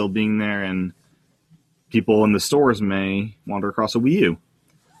industry still being there, and people in the stores may wander across a Wii U,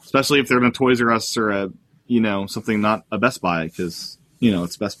 especially if they're in a Toys R Us or a something not a Best Buy, because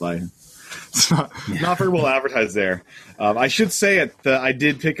it's Best Buy. It's not very well advertised there. I should say that I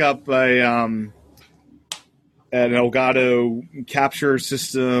did pick up an Elgato capture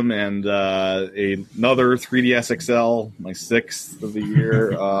system and another 3DS XL, my 6th of the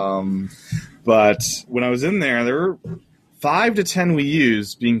year. But when I was in there were 5 to 10 Wii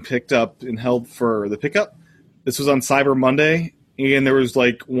U's being picked up and held for the pickup. This was on Cyber Monday, and there was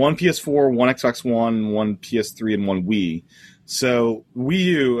like one PS4, one Xbox One, one PS3, and one Wii. So Wii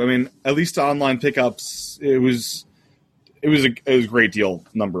U, I mean, at least online pickups, it was a great deal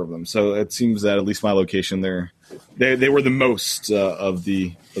number of them. So it seems that at least my location there, they were the most of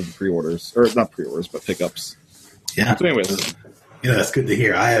the pre-orders, or not pre-orders, but pickups. Yeah. So anyways, that's good to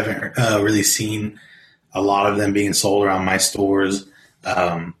hear. I haven't really seen a lot of them being sold around my stores.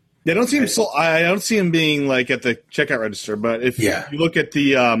 They don't seem sold. I don't see them being like at the checkout register. But if you look at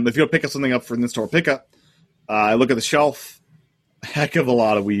the if you go pick something up for an in-store pickup, I look at the shelf. Heck of a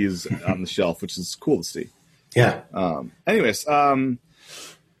lot of Wii's on the shelf, which is cool to see. Yeah. Anyways, launch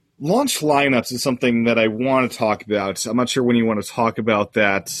lineups is something that I want to talk about. I'm not sure when you want to talk about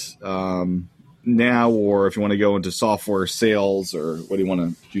that now, or if you want to go into software sales, or what do you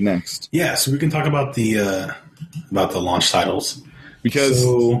want to do next? Yeah, so we can talk about the launch titles. Because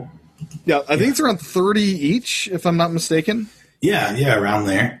I think it's around 30 each, if I'm not mistaken. Yeah, around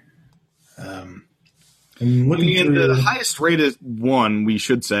there. And the highest rated one, we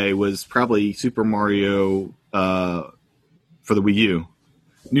should say, was probably Super Mario for the Wii U.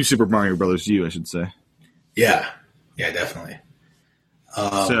 New Super Mario Brothers U, I should say. Yeah, definitely.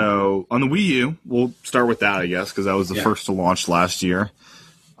 So on the Wii U, we'll start with that, I guess, because that was the first to launch last year.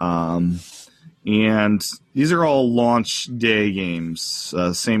 And these are all launch day games,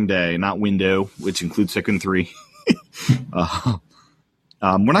 same day, not window, which includes Pikmin 3.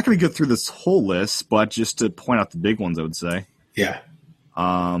 We're not going to go through this whole list, but just to point out the big ones, I would say. Yeah.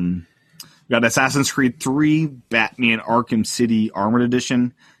 We got Assassin's Creed 3, Batman Arkham City Armored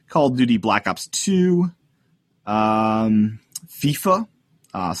Edition, Call of Duty Black Ops 2, FIFA,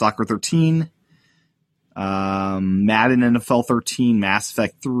 Soccer 13, Madden NFL 13, Mass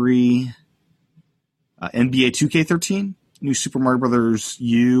Effect 3, NBA 2K13, New Super Mario Brothers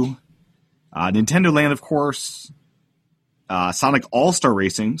U, Nintendo Land, of course, Sonic All-Star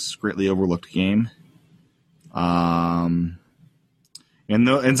Racing's greatly overlooked game, and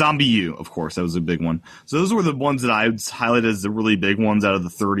Zombie U, of course, that was a big one. So those were the ones that I would highlight as the really big ones out of the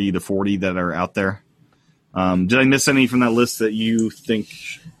 30 to 40 that are out there. Did I miss any from that list that you think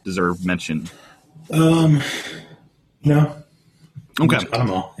deserve mention? No. Okay. Got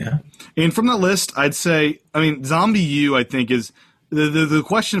them all, yeah. And from that list, I'd say, Zombie U, I think, is the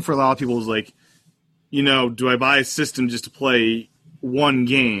question for a lot of people is like, do I buy a system just to play one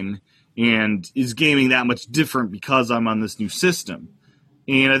game, and is gaming that much different because I'm on this new system?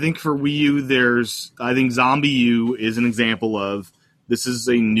 And I think for Wii U, I think Zombie U is an example of this is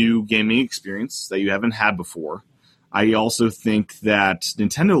a new gaming experience that you haven't had before. I also think that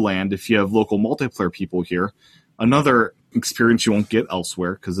Nintendo Land, if you have local multiplayer people here, another experience you won't get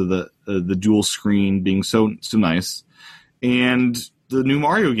elsewhere because of the dual screen being so nice. And the new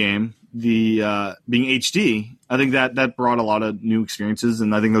Mario game, being HD, I think that brought a lot of new experiences,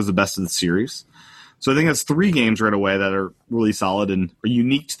 and I think that was the best of the series. So I think that's 3 games right away that are really solid and are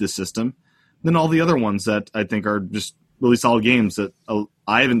unique to the system. Then all the other ones that I think are just really solid games that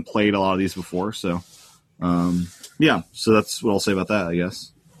I haven't played a lot of these before. So, so that's what I'll say about that, I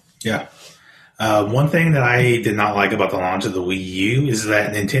guess. Yeah. One thing that I did not like about the launch of the Wii U is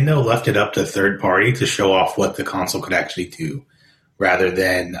that Nintendo left it up to third party to show off what the console could actually do, rather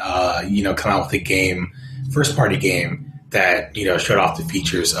than come out with a game, first party game that showed off the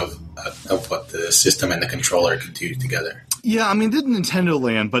features of what the system and the controller could do together. Yeah, did Nintendo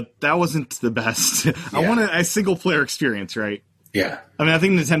Land, but that wasn't the best. Yeah. I wanted a single player experience, right? Yeah. I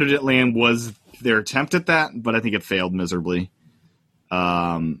think Nintendo Land was their attempt at that, but I think it failed miserably.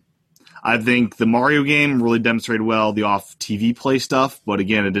 I think the Mario game really demonstrated well the off-TV play stuff, but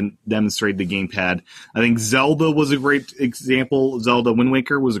again, it didn't demonstrate the gamepad. I think Zelda was a great example. Zelda Wind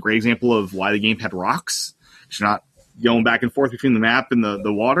Waker was a great example of why the gamepad rocks. You're not going back and forth between the map and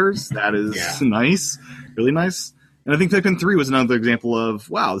the waters. That is nice, really nice. And I think Pikmin 3 was another example of,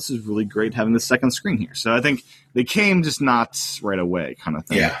 wow, this is really great having this second screen here. So I think they came just not right away kind of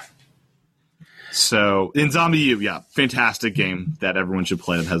thing. Yeah. So, in Zombie U, fantastic game that everyone should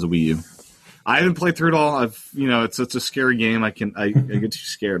play that has a Wii U. I haven't played through it all. It's a scary game. I get too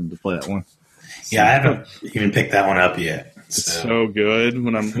scared to play that one. Yeah, I haven't even picked that one up yet. It's so good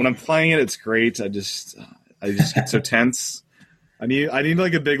when I'm playing it. It's great. I just get so tense. I need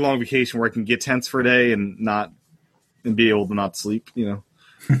like a big long vacation where I can get tense for a day and be able to not sleep.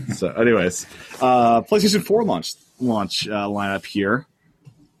 So, anyways, PlayStation 4 launch lineup here.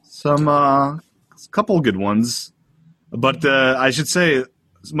 Some couple of good ones, but I should say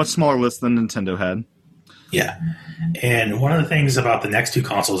it's a much smaller list than Nintendo had. Yeah, and one of the things about the next two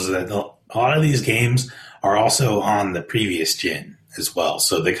consoles is that a lot of these games are also on the previous gen as well,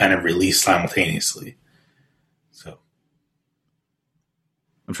 so they kind of release simultaneously. So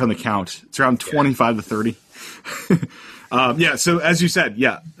I'm trying to count. It's around 25 to 30. So as you said,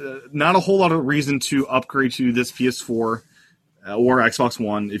 not a whole lot of reason to upgrade to this PS4 or Xbox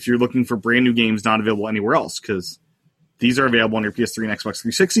One if you're looking for brand new games not available anywhere else, because these are available on your PS3 and Xbox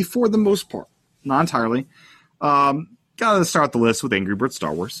 360 for the most part. Not entirely. Gotta start the list with Angry Birds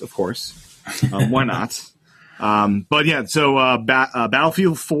Star Wars, of course. Why not?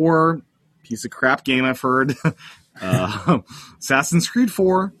 Battlefield 4, piece of crap game, I've heard. Assassin's Creed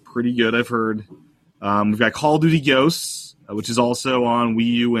 4, pretty good, I've heard. We've got Call of Duty Ghosts, which is also on Wii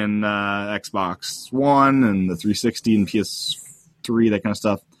U and Xbox One and the 360 and PS3, that kind of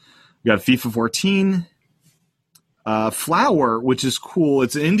stuff. We've got FIFA 14. Flower, which is cool.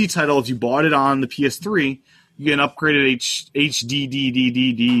 It's an indie title. If you bought it on the PS3, you get an upgraded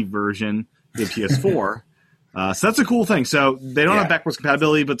HDDDD version to the PS4. So that's a cool thing. So they don't have backwards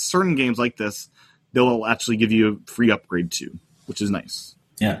compatibility, but certain games like this, they'll actually give you a free upgrade to, which is nice.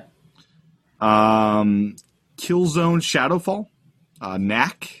 Yeah. Killzone Shadowfall,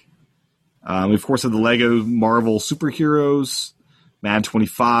 Knack. We of course have the Lego Marvel Superheroes, Madden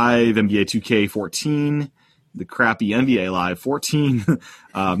 25, NBA 2K14. The crappy NBA Live 14.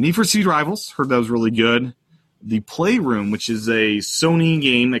 Need for Speed Rivals. Heard that was really good. The Playroom, which is a Sony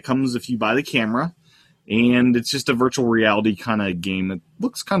game that comes if you buy the camera. And it's just a virtual reality kind of game that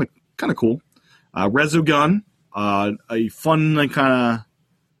looks kind of cool. Resogun, a fun kind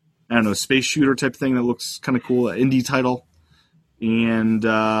of, space shooter type thing that looks kind of cool. An indie title. And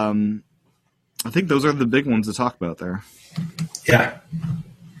I think those are the big ones to talk about there. Yeah.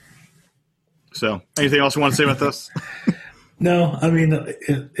 So, anything else you want to say about this? No, I mean,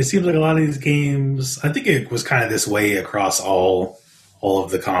 it seems like a lot of these games, I think it was kind of this way across all of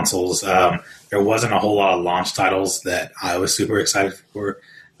the consoles. There wasn't a whole lot of launch titles that I was super excited for.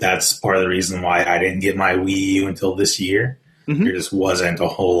 That's part of the reason why I didn't get my Wii U until this year. Mm-hmm. There just wasn't a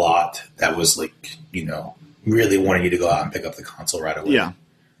whole lot that was like, really wanting you to go out and pick up the console right away. Yeah.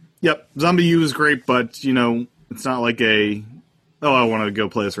 Yep. Zombie U is great, but, it's not like I want to go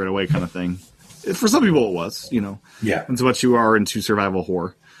play this right away kind of thing. For some people it was, Yeah. That's what you are into survival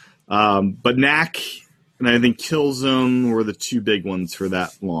horror. But Knack and I think Killzone were the two big ones for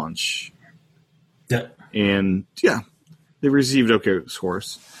that launch. Yeah. And, they received okay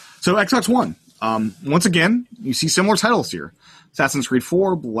scores. So Xbox One. Once again, you see similar titles here. Assassin's Creed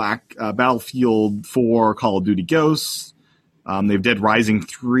 4, Battlefield 4, Call of Duty Ghosts. They've Dead Rising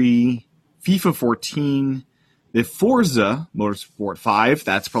 3, FIFA 14. They have Forza Motorsport 5.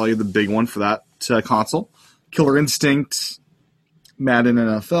 That's probably the big one for that console. Killer Instinct, Madden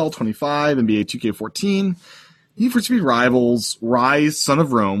NFL 25, NBA 2K14. Need for Speed Rivals, Rise, Son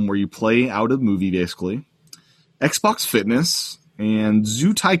of Rome, where you play out a movie, basically. Xbox Fitness, and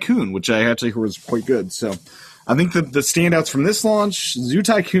Zoo Tycoon, which I actually heard was quite good. So I think the standouts from this launch, Zoo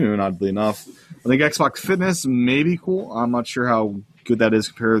Tycoon, oddly enough. I think Xbox Fitness may be cool. I'm not sure how good that is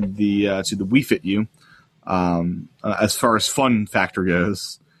compared to the Wii Fit U. As far as fun factor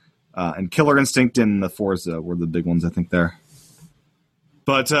goes. And Killer Instinct and the Forza were the big ones, I think, there.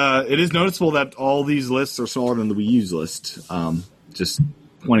 But it is noticeable that all these lists are smaller than the Wii U's list. Just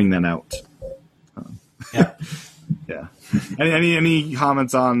pointing that out. Yeah. Yeah. Any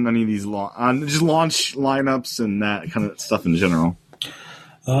comments on any of these on just launch lineups and that kind of stuff in general?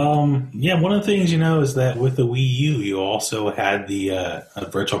 One of the things is that with the Wii U, you also had the a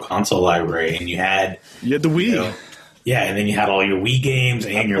virtual console library, and you had the Wii. And then you had all your Wii games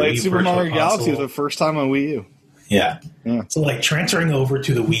and your Wii Super Virtual Mario Galaxy console. was the first time on Wii U. Yeah. So like transferring over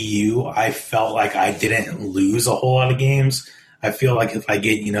to the Wii U, I felt like I didn't lose a whole lot of games. I feel like if I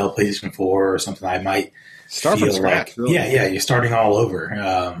get PlayStation 4 or something, I might start feel from scratch. Like really. you're starting all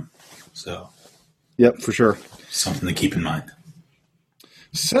over. Yep, for sure. Something to keep in mind.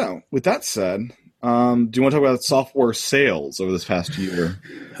 So, with that said, do you want to talk about software sales over this past year?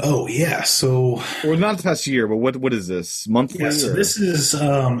 Oh, yeah. So, or not the past year, but what is this? Monthly? Yeah, so this is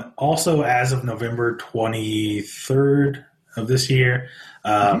also as of November 23rd of this year.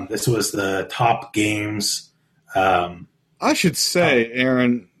 This was the top games. I should say,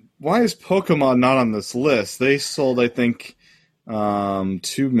 Aaron, why is Pokemon not on this list? They sold, I think, 2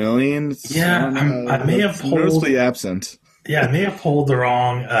 million. Yeah, I may have noticeably absent. Yeah, I may have pulled the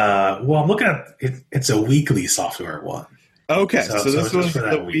wrong. Well, I'm looking at it. It's a weekly software one. Okay, so this was for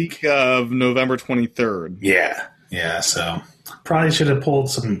the week of November 23rd. Yeah. So probably should have pulled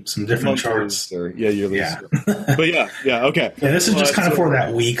some different charts. Yeah, but yeah, okay. Yeah, this is just kind of for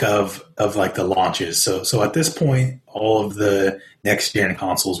that week of like the launches. So at this point, all of the next gen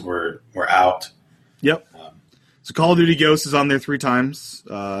consoles were out. Yep. So Call of Duty Ghosts is on there 3 times.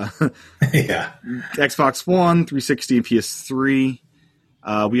 Yeah. Xbox One, 360, and PS3.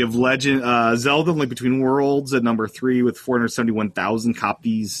 We have Zelda Link Between Worlds at number 3 with 471,000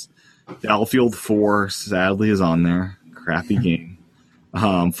 copies. Battlefield 4, sadly, is on there. Crappy game.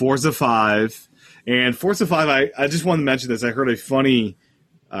 Forza 5. And Forza 5, I just wanted to mention this. I heard a funny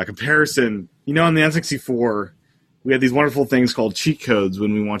comparison. You know, on the N64, we had these wonderful things called cheat codes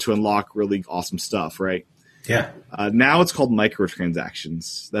when we want to unlock really awesome stuff, right? Yeah. Now it's called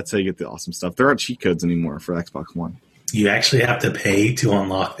microtransactions. That's how you get the awesome stuff. There aren't cheat codes anymore for Xbox One. You actually have to pay to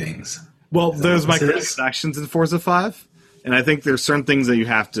unlock things. Well, there's microtransactions in Forza 5, and I think there's certain things that you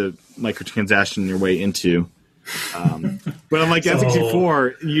have to microtransaction your way into. But unlike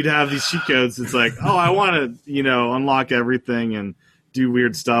N64, you'd have these cheat codes. It's like, oh, I want to, unlock everything and do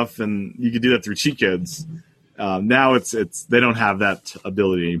weird stuff, and you could do that through cheat codes. Now it's they don't have that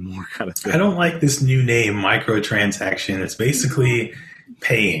ability anymore, kind of thing. I don't like this new name, microtransaction. It's basically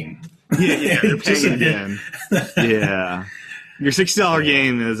paying. Yeah, you're paying again. Yeah, your $60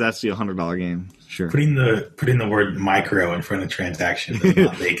 game is actually a $100 game. Sure. Putting the word micro in front of transaction does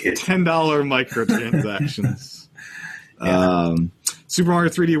not make it $10 microtransactions. Super Mario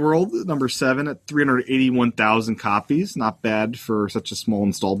 3D World, number 7 at 381,000 copies. Not bad for such a small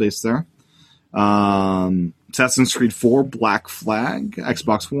install base there. Assassin's Creed 4, Black Flag,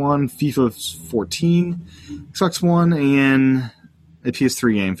 Xbox One, FIFA 14, Xbox One, and a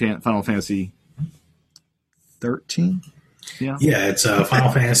PS3 game, Final Fantasy 13. Yeah, it's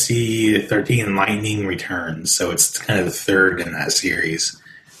Final Fantasy 13 Lightning Returns, so it's kind of the third in that series.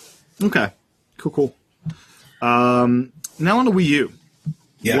 Okay, cool. Now on the Wii U.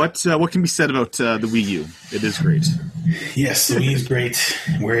 Yeah. What can be said about the Wii U? It is great. Yes, the Wii is great.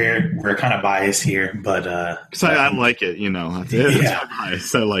 We're kind of biased here, but because I like it, It's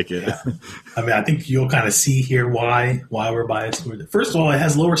biased. I like it. Yeah. I mean, I think you'll kind of see here why we're biased. First of all, it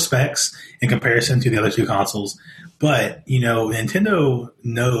has lower specs in comparison to the other 2 consoles. But, Nintendo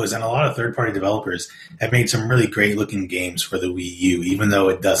knows, and a lot of third-party developers have made some really great-looking games for the Wii U, even though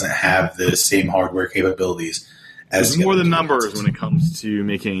it doesn't have the same hardware capabilities as more than numbers when it comes to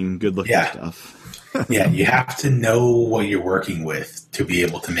making good-looking stuff. Yeah, you have to know what you're working with to be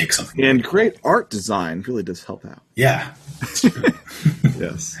able to make something. And great art design really does help out. Yeah, that's true.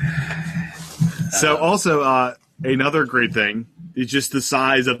 Yes. So also, another great thing is just the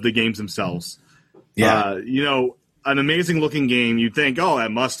size of the games themselves. Yeah. An amazing looking game, you'd think, oh,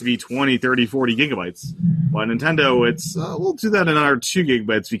 that must be 20, 30, 40 gigabytes. But Nintendo, it's, we'll do that in another 2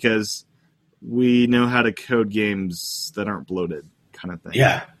 gigabytes because we know how to code games that aren't bloated, kind of thing.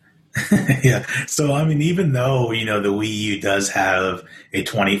 Yeah. Yeah. So, I mean, even though, the Wii U does have a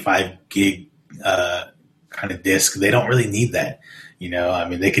 25 gig kind of disc, they don't really need that. I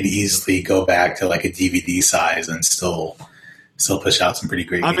mean, they could easily go back to like a DVD size and still push out some pretty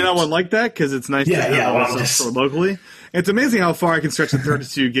great games. I mean, I wouldn't like that because it's nice to have stuff locally. It's amazing how far I can stretch a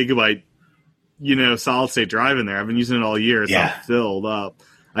 32 gigabyte, solid state drive in there. I've been using it all year. It's not filled up.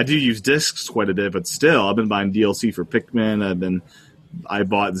 I do use discs quite a bit, but still, I've been buying DLC for Pikmin. I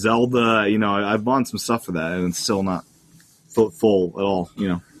bought Zelda. I've bought some stuff for that, and it's still not full at all.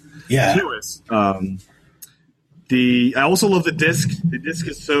 Yeah. Anyways, I also love the disc. The disc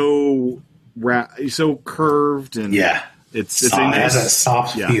is so curved and It's it has a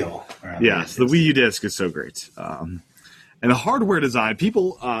soft feel. Yeah, so the Wii U disc is so great. And the hardware design,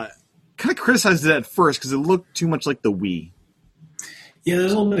 people kind of criticized it at first because it looked too much like the Wii. Yeah,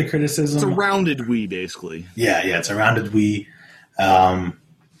 there's a little bit of criticism. It's a rounded Wii, basically. Yeah, it's a rounded Wii.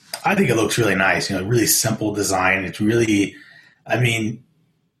 I think it looks really nice. Really simple design. It's really, I mean,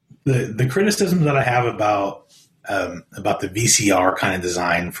 the criticism that I have about the VCR kind of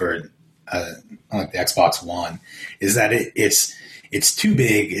design for like the Xbox One is that it's too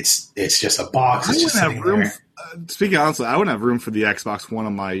big. It's just a box. It's just sitting there. Speaking honestly, I wouldn't have room for the Xbox One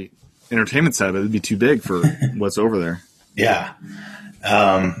on my entertainment side, but it'd be too big for what's over there. Yeah.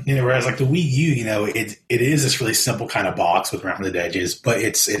 Whereas like the Wii U, it is this really simple kind of box with rounded edges, but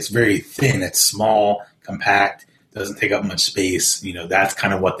it's very thin. It's small, compact, doesn't take up much space. That's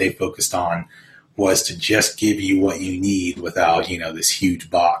kind of what they focused on, was to just give you what you need without, this huge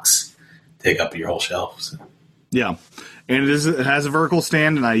box take up your whole shelf. So. Yeah, and it has a vertical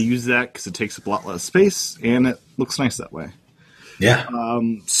stand, and I use that because it takes up a lot less space, and it looks nice that way. Yeah.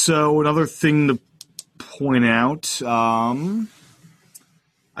 So another thing to point out,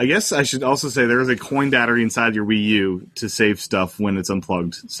 I guess I should also say there is a coin battery inside your Wii U to save stuff when it's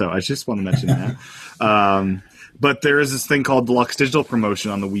unplugged. So I just want to mention that. But there is this thing called Deluxe Digital Promotion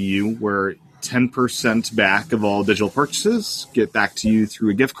on the Wii U where 10% back of all digital purchases get back to you through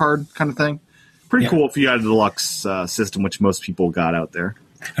a gift card kind of thing. Pretty cool if you had a deluxe system, which most people got out there.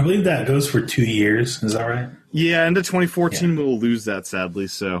 I believe that goes for 2 years. Is that right? Yeah, into 2014 we'll lose that, sadly.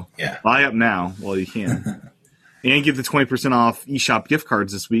 So buy up now while you can. And get the 20% off eShop gift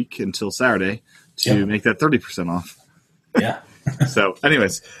cards this week until Saturday to make that 30% off. Yeah. So,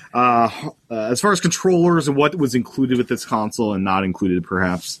 anyways, as far as controllers and what was included with this console and not included,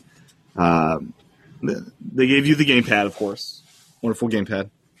 perhaps, they gave you the gamepad, of course. Wonderful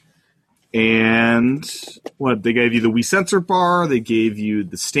gamepad. And they gave you the Wii sensor bar. They gave you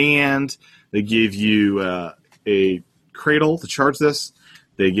the stand. They gave you a cradle to charge this.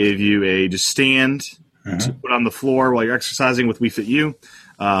 They gave you a just stand to put on the floor while you're exercising with Wii Fit U.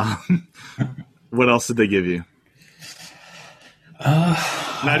 What else did they give you?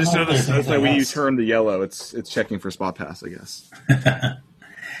 I just noticed that when you turn the yellow, it's checking for Spot Pass, I guess. I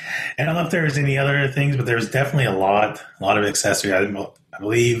don't know if there was any other things, but there's definitely a lot of accessory. I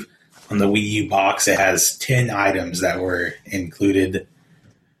believe on the Wii U box it has 10 items that were included.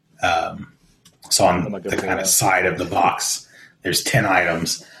 So on the kind of side of the box, there's 10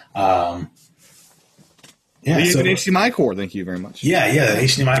 items. Yeah, so, an HDMI cord. Thank you very much. Yeah, the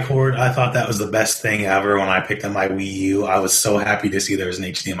HDMI cord. I thought that was the best thing ever when I picked up my Wii U. I was so happy to see there was an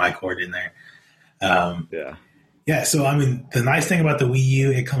HDMI cord in there. Yeah. So I mean, the nice thing about the Wii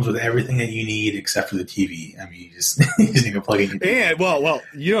U, it comes with everything that you need except for the TV. I mean, you just need to plug in your TV. And well,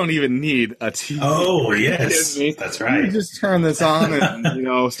 you don't even need a TV. Oh yes, that's right. You just turn this on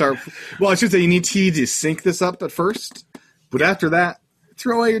and start. Well, I should say you need TV to sync this up at first, but after that,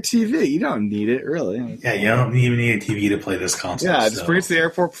 throw away your TV. You don't need it, really. Yeah, you don't even need a TV to play this console. Yeah, just bring it to the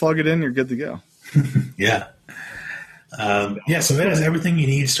airport, plug it in, you're good to go. Yeah. So it has everything you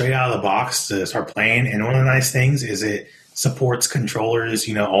need straight out of the box to start playing. And one of the nice things is it supports controllers,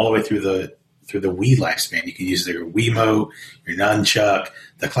 all the way through the Wii lifespan. You can use your Wiimote, your Nunchuck,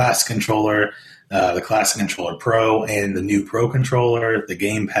 the Classic Controller, the Classic Controller Pro, and the new Pro Controller, the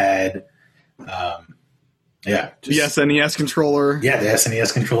gamepad. The SNES controller. Yeah, the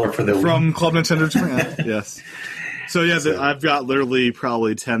SNES controller for the from Club Nintendo Japan. Yes. So I've got literally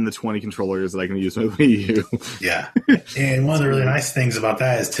probably 10 to 20 controllers that I can use with Wii U. Yeah. And one of the really nice things about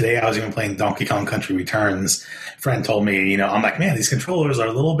that is today I was even playing Donkey Kong Country Returns. A friend told me, I'm like, man, these controllers are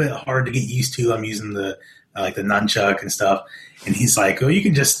a little bit hard to get used to. I'm using the the Nunchuck and stuff. And he's like, you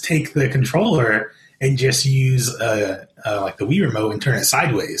can just take the controller and just use the Wii remote and turn it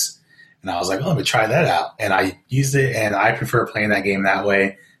sideways. And I was like, let me try that out. And I used it, and I prefer playing that game that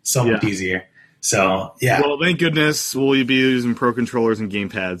way. So much easier. So, yeah. Well, thank goodness we'll be using Pro Controllers and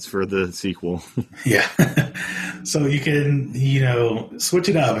gamepads for the sequel. Yeah. So you can, switch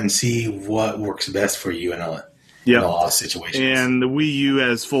it up and see what works best for you in a lot of situations. And the Wii U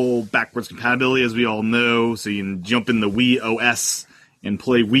has full backwards compatibility, as we all know. So you can jump in the Wii OS and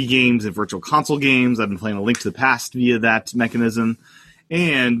play Wii games and Virtual Console games. I've been playing A Link to the Past via that mechanism.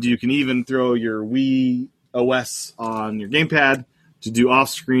 And you can even throw your Wii OS on your gamepad to do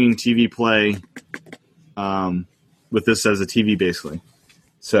off-screen TV play with this as a TV, basically.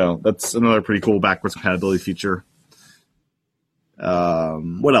 So that's another pretty cool backwards compatibility feature.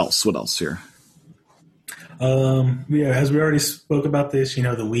 What else? What else here? As we already spoke about this, the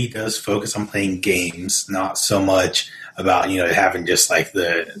Wii does focus on playing games, not so much about, having just like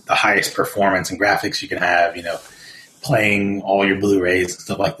the highest performance and graphics you can have, playing all your Blu-rays and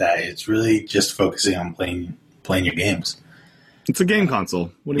stuff like that. It's really just focusing on playing your games. It's a game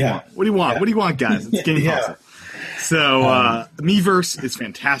console. What do you want? What do you want? Yeah. What do you want, guys? It's a game console. So Miiverse is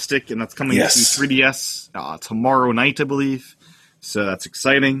fantastic, and that's coming to 3DS tomorrow night, I believe. So that's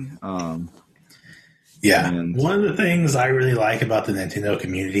exciting. One of the things I really like about the Nintendo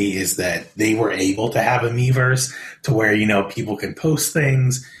community is that they were able to have a Miiverse to where, people can post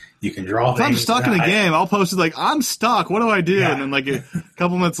things. You can draw things. If I'm stuck in a game, I'll post it like, I'm stuck. What do I do? Yeah. And then like a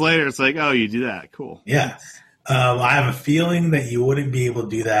couple minutes later, it's like, oh, you do that. Cool. Yeah. I have a feeling that you wouldn't be able to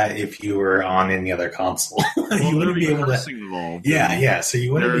do that if you were on any other console. You wouldn't be able to. Involved, yeah. So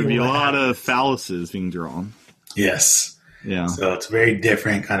you wouldn't. There would be a lot of phalluses being drawn. Yes. Yeah. So it's a very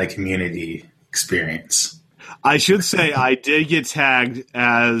different kind of community experience. I should say I did get tagged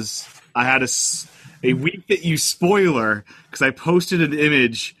as I had a Wii Fit U spoiler because I posted an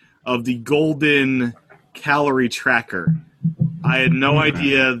image of the golden calorie tracker. I had no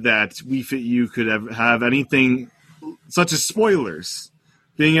idea that Wii Fit U could have anything such as spoilers,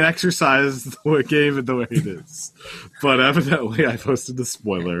 being an exercise game the way it is. But evidently I posted the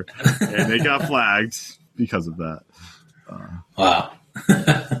spoiler, and they got flagged because of that. Wow.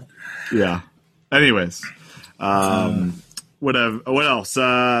 Yeah. Anyways, what else?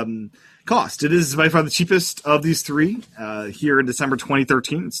 Cost. It is by far the cheapest of these three. Here in December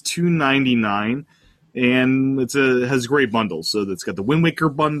 2013, it's $299, and has great bundles. So it's got the Wind Waker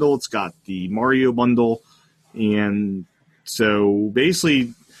bundle, it's got the Mario bundle, and so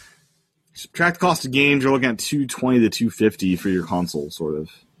basically, subtract the cost of games, you're looking at $220 to $250 for your console, sort of.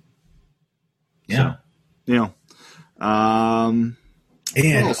 Yeah. So, and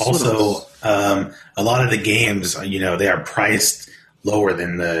also, a lot of the games, they are priced lower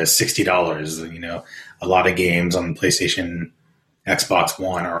than the $60. A lot of games on the PlayStation, Xbox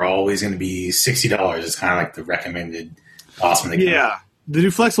One are always going to be $60. It's kind of like the recommended cost when they come out. They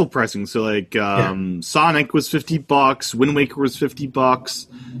do flexible pricing. So, like, Sonic was $50, Wind Waker was $50.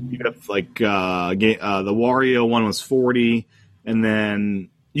 You have like the Wario one was $40, and then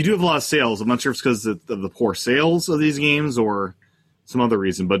you do have a lot of sales. I'm not sure if it's because of the poor sales of these games or some other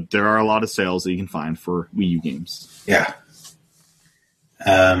reason, but there are a lot of sales that you can find for Wii U games. Yeah.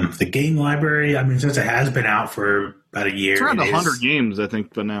 The game library, since it has been out for about a year. It's around 100 games, I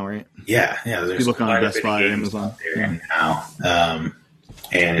think, but now, right? Yeah. There's you look on Best Buy, Amazon. There now.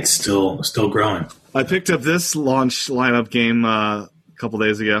 And it's still growing. I picked up this launch lineup game a couple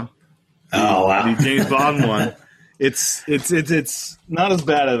days ago. Oh, wow. The James Bond one. It's not as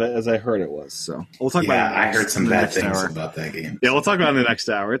bad as I heard it was. So we'll talk about it. I heard some bad things about that game. Yeah, we'll talk about it in the next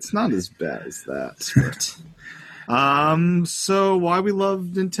hour. It's not as bad as that. But, so why we love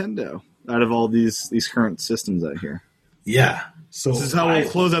Nintendo out of all these current systems out here? Yeah. So this is how we'll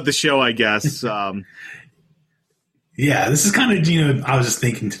close out the show, I guess. Yeah, this is kind of, I was just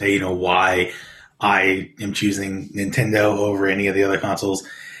thinking today, why I am choosing Nintendo over any of the other consoles.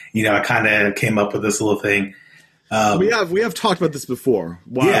 I kind of came up with this little thing. We have talked about this before.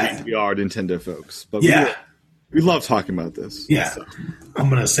 Why we are Nintendo folks. But we love talking about this. Yeah. So. I'm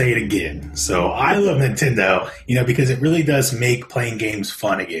going to say it again. So I love Nintendo, because it really does make playing games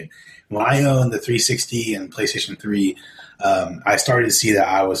fun again. When I owned the 360 and PlayStation 3, I started to see that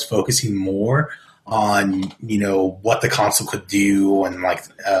I was focusing more on, what the console could do, and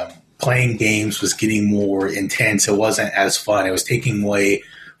playing games was getting more intense. It wasn't as fun. It was taking away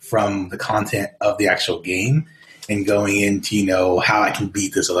from the content of the actual game and going into, how I can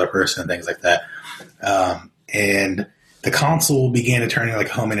beat this other person and things like that. And the console began to turn into like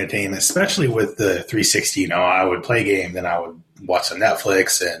home entertainment, especially with the 360. I would play a game, then I would watch some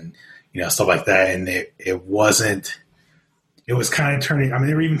Netflix and, stuff like that. And it was kind of turning,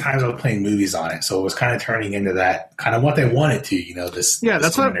 there were even times I was playing movies on it. So it was kind of turning into that kind of what they wanted to,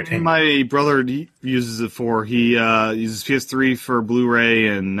 that's what my brother uses it for. He uses PS3 for Blu-ray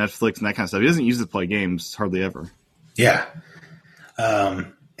and Netflix and that kind of stuff. He doesn't use it to play games hardly ever. Yeah.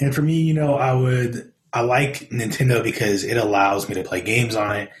 And for me, I like Nintendo because it allows me to play games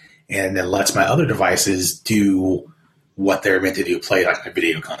on it, and it lets my other devices do what they're meant to do, play like my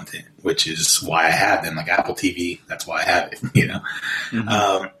video content, which is why I have them, like Apple TV. That's why I have it,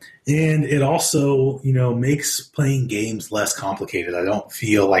 Mm-hmm. And it also, makes playing games less complicated. I don't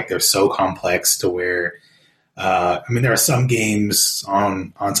feel like they're so complex to where, there are some games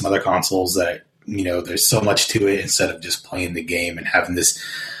on some other consoles that, there's so much to it instead of just playing the game and having this,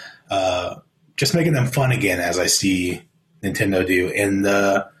 just making them fun again, as I see Nintendo do. And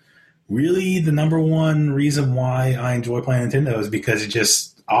really the number one reason why I enjoy playing Nintendo is because it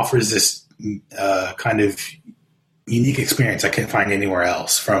just offers this kind of unique experience I can't find anywhere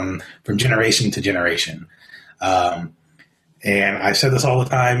else from generation to generation. And I said this all the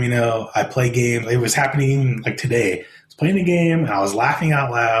time, I play games. It was happening like today. I was playing a game and I was laughing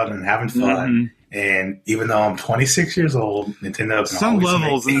out loud and having fun. Mm-hmm. And even though I'm 26 years old, Nintendo can some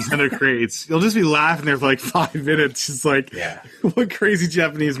levels Nintendo creates, you'll just be laughing there for like 5 minutes. Just like, what crazy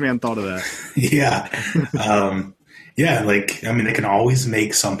Japanese man thought of that? Yeah. They can always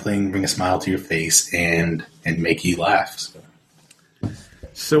make something bring a smile to your face and make you laugh.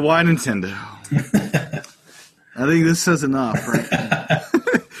 So why Nintendo? I think this says enough, right?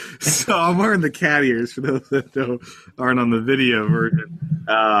 So I'm wearing the cat ears for those that aren't on the video version.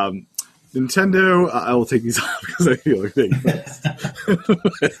 Nintendo, I will take these off because I feel like ridiculous.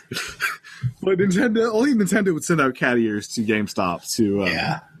 But only Nintendo would send out cat ears to GameStop to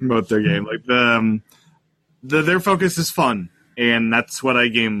promote their game. Like their focus is fun, and that's what I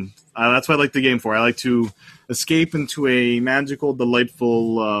game That's what I like the game for. I like to escape into a magical,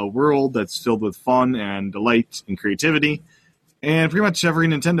 delightful world that's filled with fun and delight and creativity. And pretty much every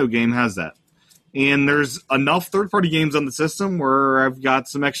Nintendo game has that. And there's enough third-party games on the system where I've got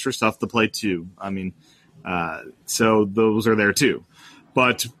some extra stuff to play too. I mean, so those are there too.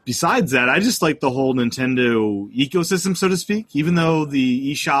 But besides that, I just like the whole Nintendo ecosystem, so to speak. Even though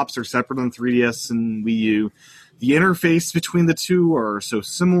the eShops are separate on 3DS and Wii U, the interface between the two are so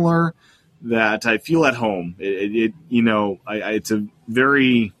similar that I feel at home. It's a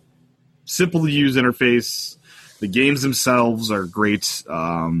very simple to use interface. The games themselves are great.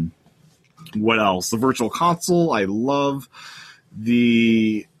 What else? The Virtual Console, I love.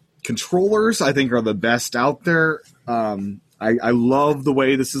 The controllers, I think, are the best out there. I love the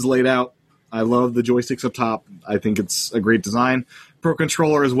way this is laid out. I love the joysticks up top. I think it's a great design. Pro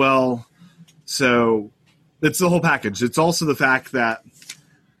Controller as well. So it's the whole package. It's also the fact that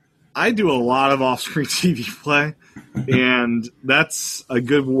I do a lot of off-screen TV play, and that's a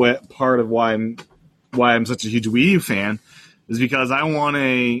good part of why I'm such a huge Wii U fan, is because I want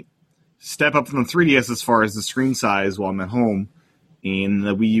to step up from the 3DS as far as the screen size while I'm at home, and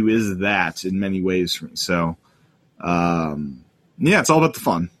the Wii U is that in many ways for me. So, it's all about the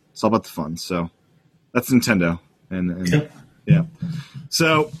fun. It's all about the fun. So that's Nintendo. And yeah.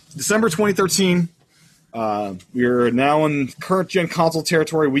 So December 2013, we are now in current gen console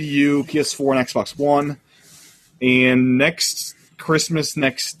territory: Wii U, PS4, and Xbox One. And next Christmas,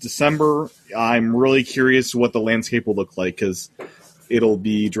 next December, I'm really curious what the landscape will look like, because it'll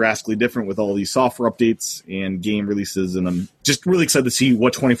be drastically different with all these software updates and game releases, and I'm just really excited to see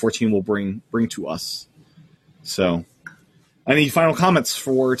what 2014 will bring to us. So, any final comments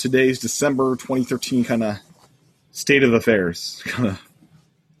for today's December 2013 kind of state of affairs kind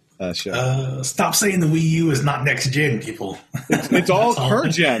of show? Stop saying the Wii U is not next gen, people. It's all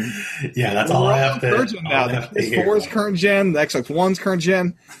current gen. Yeah, that's all I have to. Current gen now. The PS4 is current gen. The Xbox One's current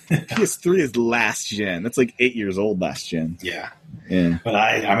gen. PS3 is last gen. That's like 8 years old last gen. Yeah. Yeah. But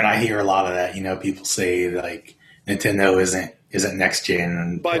I hear a lot of that. People say like Nintendo isn't next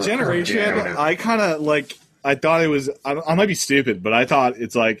gen. By generation, I kind of like. I thought it was. I might be stupid, but I thought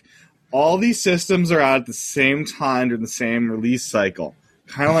it's like all these systems are out at the same time during the same release cycle.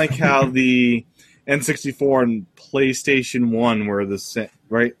 Kind of like how the N64 and PlayStation 1 were the same,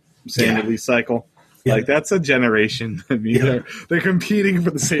 right? Same release cycle. Yeah. Like, that's a generation. I mean, they're competing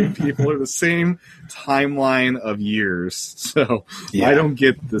for the same people or the same timeline of years. So I don't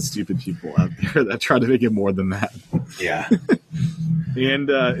get the stupid people out there that try to make it more than that. Yeah.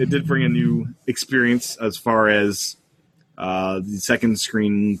 And it did bring a new experience as far as the second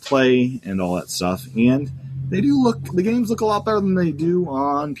screen play and all that stuff. And the games look a lot better than they do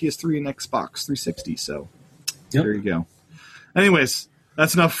on PS3 and Xbox 360. So there you go. Anyways,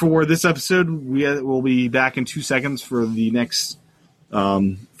 that's enough for this episode. We'll be back in 2 seconds for the next,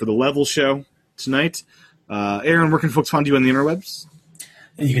 for the level show tonight. Aaron, where can folks find you on the interwebs?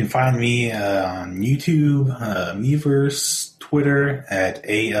 You can find me on YouTube, Miiverse, Twitter at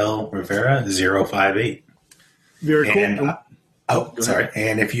ALRivera058. Very cool. Sorry.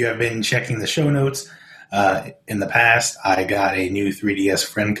 And if you have been checking the show notes, in the past, I got a new 3DS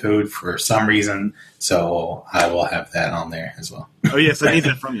friend code for some reason, so I will have that on there as well. Oh, yes, I need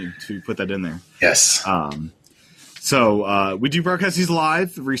that from you to put that in there. Yes. So we do broadcast these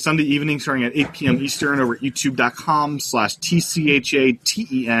live every Sunday evening starting at 8 p.m. Eastern over at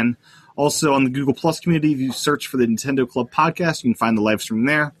youtube.com/TCHATEN. Also on the Google Plus community, if you search for the Nintendo Club podcast, you can find the live stream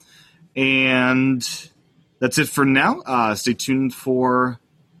there. And that's it for now. Stay tuned for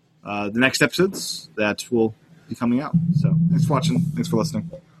the next episodes that will be coming out. So thanks for watching. Thanks for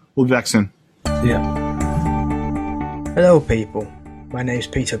listening. We'll be back soon. Yeah. Hello, people. My name's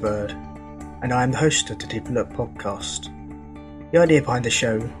Peter Bird, and I am the host of the Deep Look podcast. The idea behind the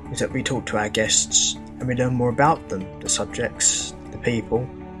show is that we talk to our guests and we learn more about them, the subjects, the people,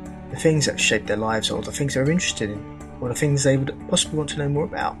 the things that shape their lives, or the things they're interested in, or the things they would possibly want to know more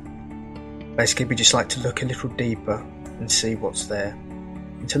about. Basically, we just like to look a little deeper and see what's there,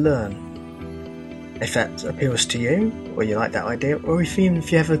 and to learn. If that appeals to you, or you like that idea, or even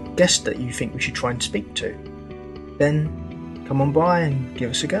if you have a guest that you think we should try and speak to, then come on by and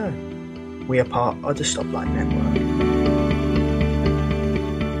give us a go. We are part of the Stoplight Network.